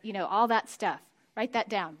 above, all that stuff. Write that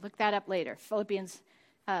down. Look that up later. Philippians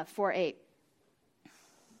 4:8.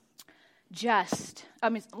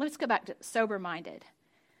 Let's go back to sober-minded.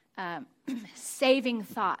 Saving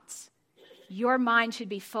thoughts. Your mind should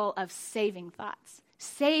be full of saving thoughts.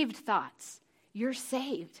 Saved thoughts. You're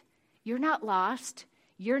saved. You're not lost.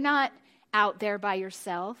 You're not out there by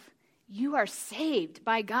yourself. You are saved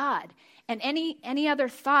by God. And any other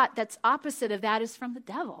thought that's opposite of that is from the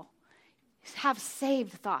devil. Have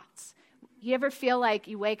saved thoughts. You ever feel like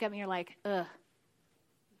you wake up and you're like, ugh.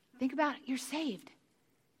 Think about it. You're saved.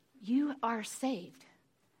 You are saved.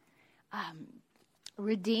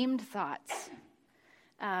 Redeemed thoughts.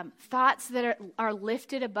 Thoughts that are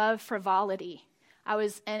lifted above frivolity. I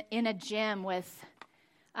was in a gym with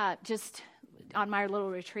just on my little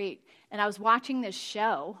retreat, and I was watching this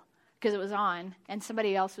show because it was on, and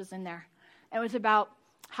somebody else was in there. It was about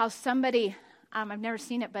how somebody, I've never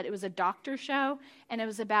seen it, but it was a doctor show, and it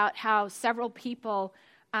was about how several people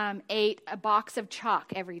ate a box of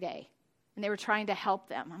chalk every day, and they were trying to help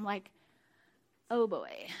them. I'm like, oh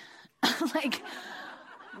boy. Like,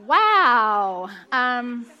 wow.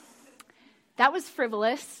 That was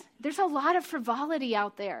frivolous. There's a lot of frivolity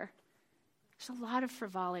out there. There's a lot of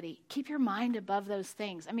frivolity. Keep your mind above those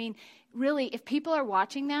things. I mean, really, if people are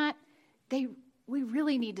watching that, we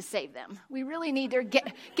really need to save them. We really need to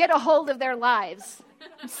get a hold of their lives.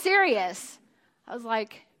 I'm serious. I was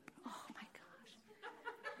like, oh my gosh.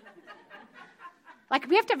 Like,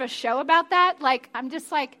 we have to have a show about that. Like, I'm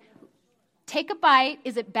just like, take a bite.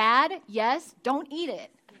 Is it bad? Yes. Don't eat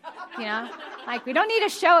it. You know? Like, we don't need a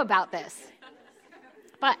show about this.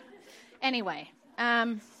 But anyway,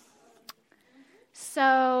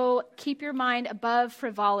 so keep your mind above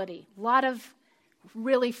frivolity. A lot of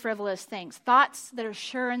really frivolous things. Thoughts that are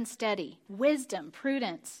sure and steady. Wisdom,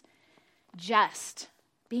 prudence, just,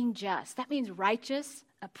 being just. That means righteous,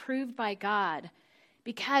 approved by God,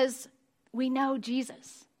 because we know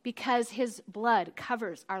Jesus, because his blood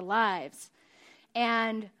covers our lives.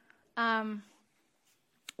 And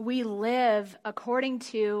we live according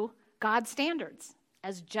to God's standards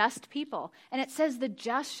as just people. And it says the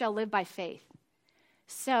just shall live by faith.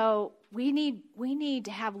 So we need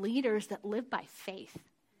to have leaders that live by faith,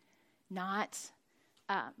 not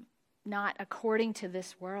according to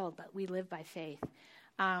this world, but we live by faith.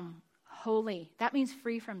 Holy, that means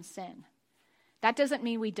free from sin. That doesn't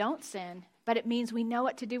mean we don't sin, but it means we know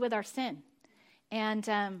what to do with our sin.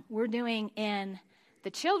 And we're doing in the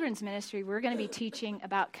children's ministry, we're going to be teaching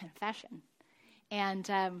about confession. And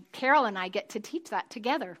Carol and I get to teach that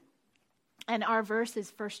together. And our verse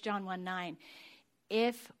is 1 John 1:9.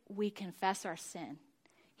 If we confess our sin,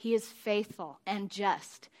 he is faithful and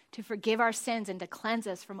just to forgive our sins and to cleanse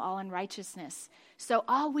us from all unrighteousness. So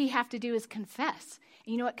all we have to do is confess.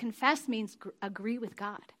 And you know what confess means? Agree with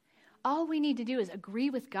God. All we need to do is agree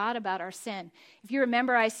with God about our sin. If you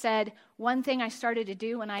remember, I said one thing I started to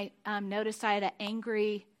do when I noticed I had an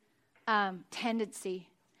angry tendency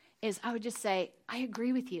is I would just say, I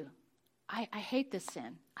agree with you. I hate this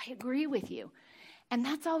sin. I agree with you. And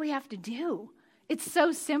that's all we have to do. It's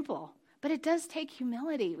so simple, but it does take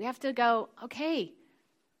humility. We have to go, okay,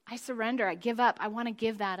 I surrender. I give up. I want to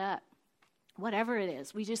give that up. Whatever it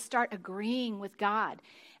is, we just start agreeing with God.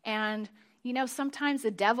 And you know, sometimes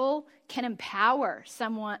the devil can empower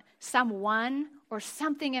someone or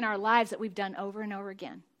something in our lives that we've done over and over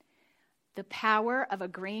again. The power of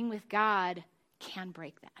agreeing with God can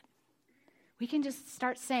break that. We can just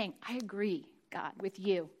start saying, I agree, God, with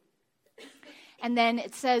you. And then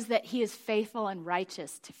it says that he is faithful and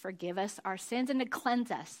righteous to forgive us our sins and to cleanse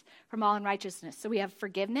us from all unrighteousness. So we have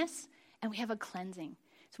forgiveness and we have a cleansing.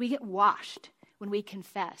 So we get washed when we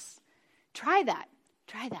confess. Try that.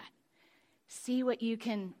 Try that. See what you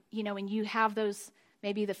can, you know, when you have those,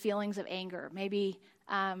 maybe the feelings of anger. Maybe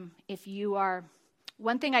if you are,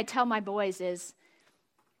 one thing I tell my boys is,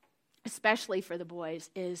 especially for the boys,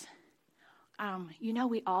 is, you know,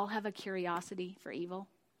 we all have a curiosity for evil.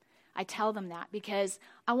 I tell them that because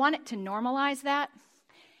I want it to normalize that.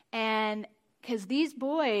 And because these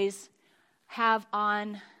boys have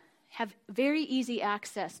very easy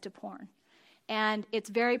access to porn. And it's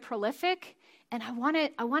very prolific. And I want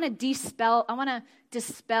to dispel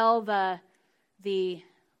the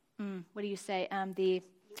what do you say?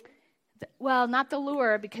 Well, not the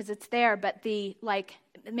lure because it's there, but the like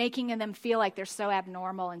making them feel like they're so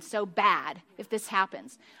abnormal and so bad if this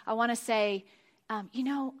happens. I want to say, you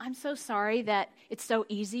know, I'm so sorry that it's so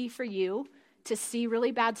easy for you to see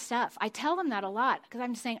really bad stuff. I tell them that a lot because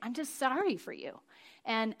I'm saying, I'm just sorry for you.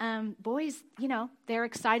 And boys, you know, they're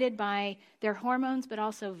excited by their hormones, but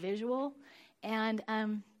also visual. And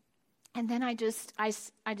then I just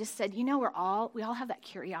said, you know, we all have that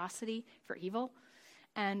curiosity for evil.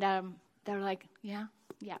 And they're like, yeah.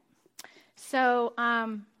 So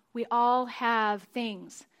we all have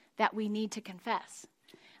things that we need to confess.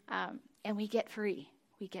 And we get free.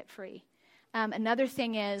 Another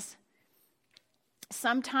thing is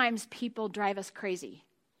sometimes people drive us crazy.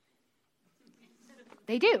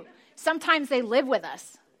 They do. sometimes they live with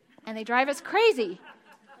us and they drive us crazy.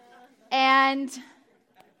 And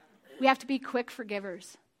we have to be quick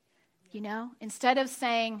forgivers, instead of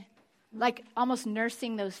saying, like almost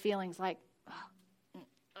nursing those feelings like,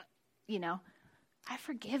 I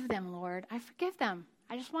forgive them, Lord. I forgive them.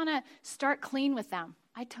 I just want to start clean with them.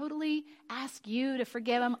 I totally ask you to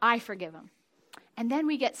forgive them. I forgive them. And then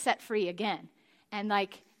we get set free again. And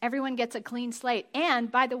like everyone gets a clean slate.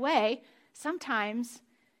 And by the way, sometimes,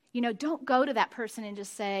 don't go to that person and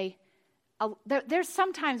just say, there's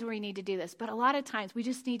some times where we need to do this, but a lot of times we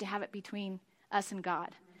just need to have it between us and God.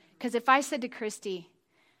 Because if I said to Christy,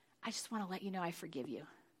 I just want to let you know I forgive you.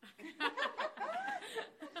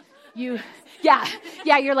 You're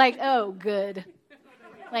like, oh, good.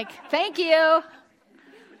 Like, thank you.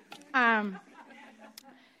 All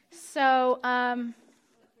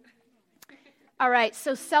right,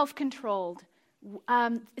 so self-controlled.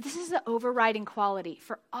 This is the overriding quality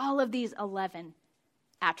for all of these 11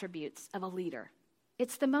 attributes of a leader.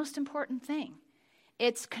 It's the most important thing.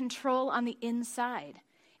 It's control on the inside.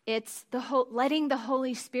 It's letting the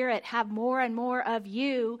Holy Spirit have more and more of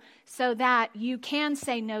you so that you can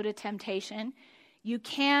say no to temptation. You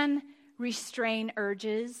can restrain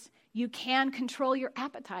urges. You can control your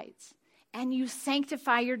appetites. And you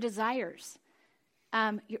sanctify your desires.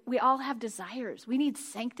 We all have desires. We need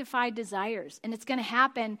sanctified desires. And it's going to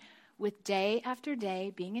happen with day after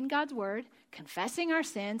day being in God's Word, confessing our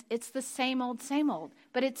sins. It's the same old,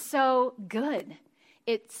 but it's so good.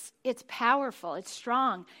 It's powerful. It's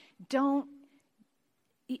strong.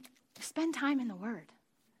 Spend time in the Word.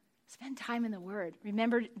 Spend time in the Word.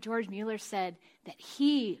 Remember, George Mueller said that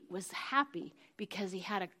he was happy because he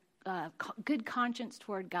had a good conscience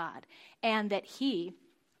toward God and that he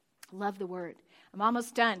loved the Word. I'm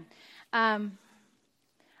almost done.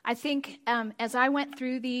 I think as I went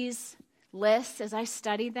through these lists, as I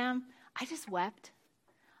studied them, I just wept.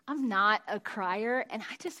 I'm not a crier, and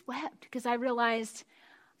I just wept because I realized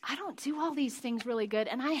I don't do all these things really good,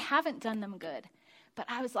 and I haven't done them good. But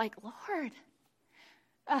I was like, Lord,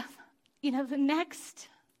 the next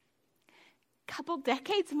couple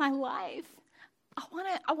decades of my life,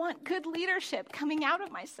 I want good leadership coming out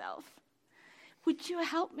of myself. Would you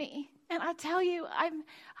help me? And I'll tell you,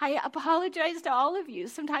 I apologize to all of you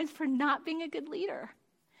sometimes for not being a good leader.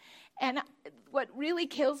 And what really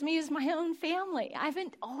kills me is my own family. I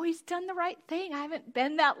haven't always done the right thing. I haven't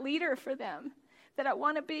been that leader for them that I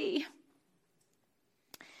want to be.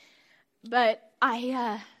 But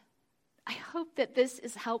I hope that this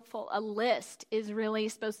is helpful. A list is really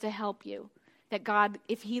supposed to help you. That God,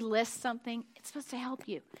 if he lists something, it's supposed to help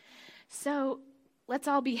you. So let's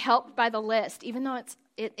all be helped by the list, even though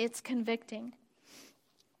it's convicting.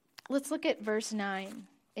 Let's look at verse 9.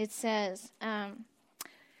 It says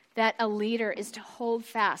that a leader is to hold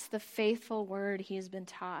fast the faithful word he has been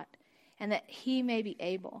taught, and that he may be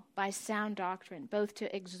able, by sound doctrine, both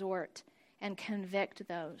to exhort and convict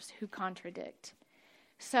those who contradict.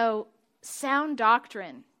 So, sound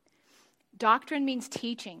doctrine. Doctrine means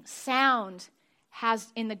teaching. Sound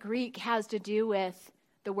in the Greek has to do with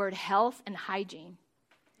the word health and hygiene.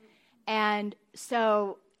 And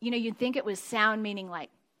so, you'd think it was sound meaning like,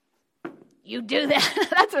 you do that.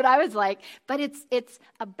 That's what I was like. But it's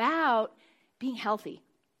about being healthy.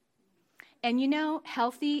 And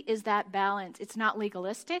healthy is that balance. It's not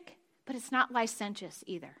legalistic, but it's not licentious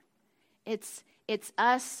either. It's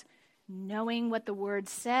us knowing what the word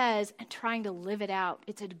says and trying to live it out.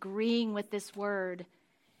 It's agreeing with this word.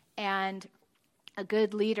 And a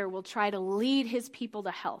good leader will try to lead his people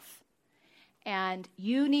to health. And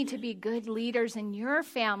you need to be good leaders in your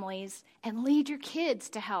families and lead your kids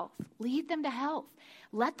to health. Lead them to health.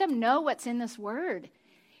 Let them know what's in this word.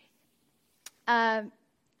 And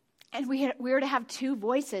we're to have two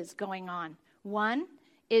voices going on. One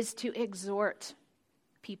is to exhort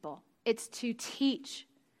people. It's to teach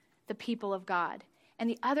the people of God. And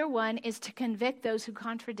the other one is to convict those who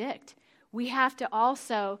contradict. We have to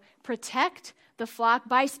also protect the flock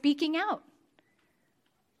by speaking out.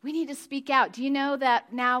 We need to speak out. Do you know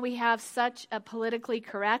that now we have such a politically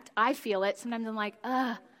correct, I feel it, sometimes I'm like,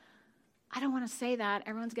 I don't want to say that.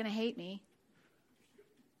 Everyone's going to hate me.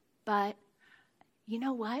 But you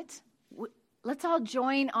know what? Let's all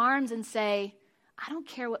join arms and say, I don't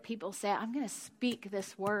care what people say. I'm going to speak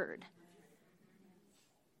this word.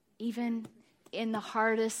 Even in the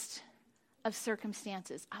hardest of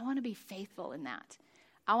circumstances. I want to be faithful in that.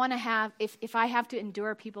 I want to have, if I have to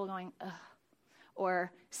endure people going, ugh,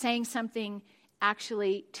 or saying something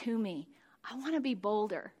actually to me, I want to be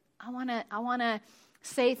bolder. I want to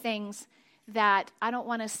say things that I don't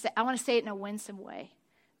want to say. I want to say it in a winsome way.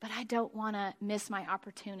 but I don't want to miss my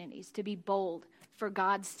opportunities to be bold for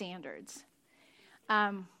God's standards.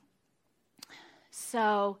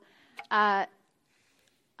 So I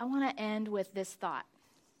want to end with this thought.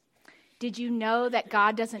 Did you know that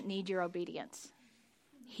God doesn't need your obedience?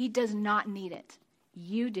 He does not need it.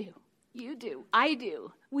 You do. You do. I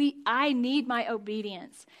do. I need my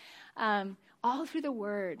obedience. All through the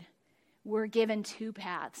Word, we're given two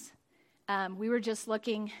paths. We were just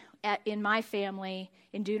looking at, in my family,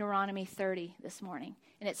 in Deuteronomy 30 this morning,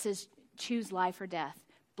 and it says, choose life or death,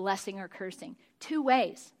 blessing or cursing. Two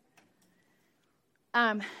ways.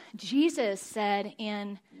 Jesus said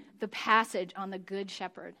in the passage on the Good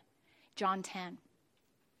Shepherd, John 10,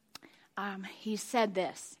 he said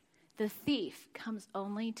this, the thief comes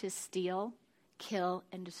only to steal, kill,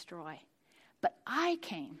 and destroy. But I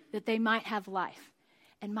came that they might have life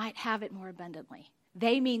and might have it more abundantly.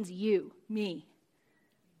 They means you, me.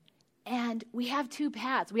 And we have two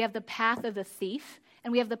paths. We have the path of the thief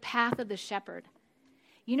and we have the path of the shepherd.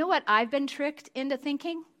 You know what I've been tricked into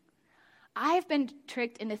thinking? I've been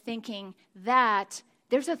tricked into thinking that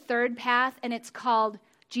there's a third path and it's called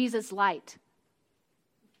Jesus Light.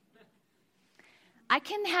 I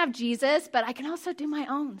can have Jesus, but I can also do my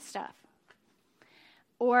own stuff.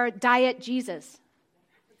 Or Diet Jesus.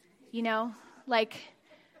 You know, like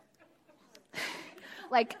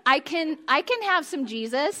I can have some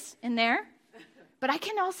Jesus in there, but I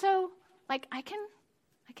can also I can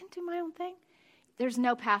do my own thing. There's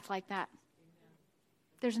no path like that.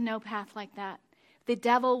 There's no path like that. The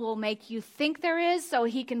devil will make you think there is so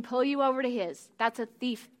he can pull you over to his. That's a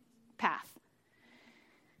thief path.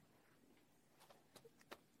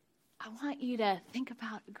 I want you to think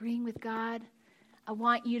about agreeing with God. I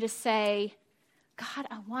want you to say, God,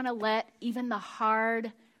 I want to let even the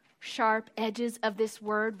hard, sharp edges of this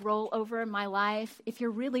word roll over in my life. If you're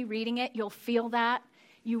really reading it, you'll feel that.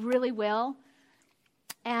 You really will.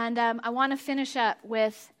 And I want to finish up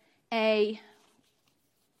with a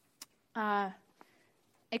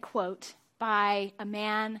quote by a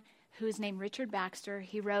man who's named Richard Baxter.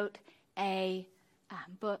 He wrote a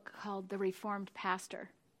book called The Reformed Pastor.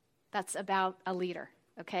 That's about a leader,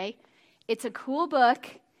 okay? It's a cool book.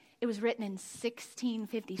 It was written in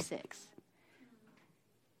 1656.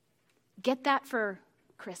 Get that for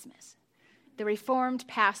Christmas. The Reformed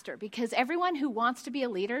Pastor, because everyone who wants to be a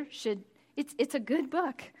leader should, it's a good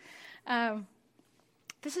book.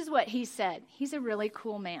 This is what he said. He's a really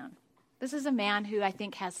cool man. This is a man who I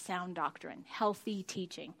think has sound doctrine, healthy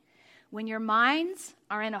teaching. When your minds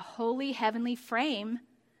are in a holy heavenly frame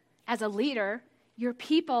as a leader, your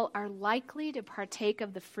people are likely to partake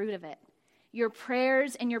of the fruit of it. Your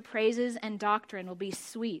prayers and your praises and doctrine will be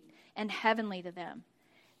sweet and heavenly to them.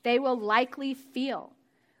 They will likely feel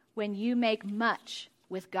when you make much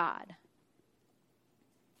with God.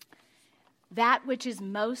 That which is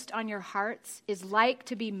most on your hearts is like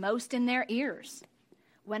to be most in their ears.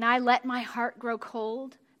 When I let my heart grow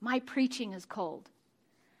cold, my preaching is cold.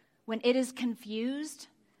 When it is confused,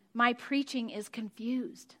 my preaching is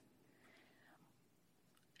confused.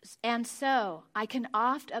 And so I can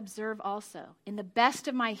oft observe also in the best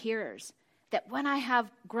of my hearers that when I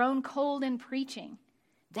have grown cold in preaching,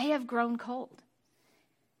 they have grown cold.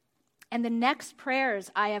 And the next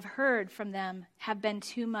prayers I have heard from them have been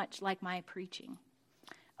too much like my preaching.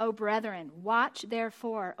 O brethren, watch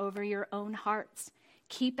therefore over your own hearts.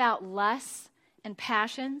 Keep out lusts and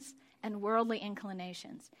passions and worldly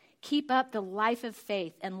inclinations. Keep up the life of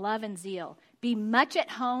faith and love and zeal. Be much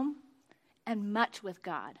at home and much with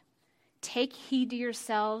God. Take heed to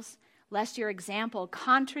yourselves, lest your example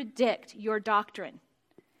contradict your doctrine,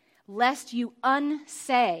 lest you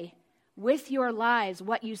unsay with your lives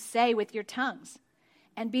what you say with your tongues,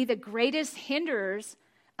 and be the greatest hinderers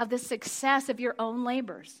of the success of your own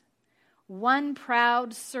labors. One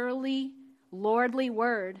proud, surly, lordly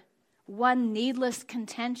word, one needless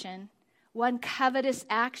contention, one covetous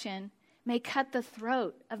action may cut the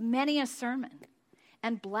throat of many a sermon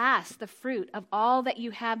and blast the fruit of all that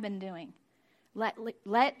you have been doing.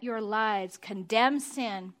 Let your lives condemn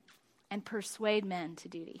sin and persuade men to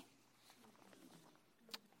duty.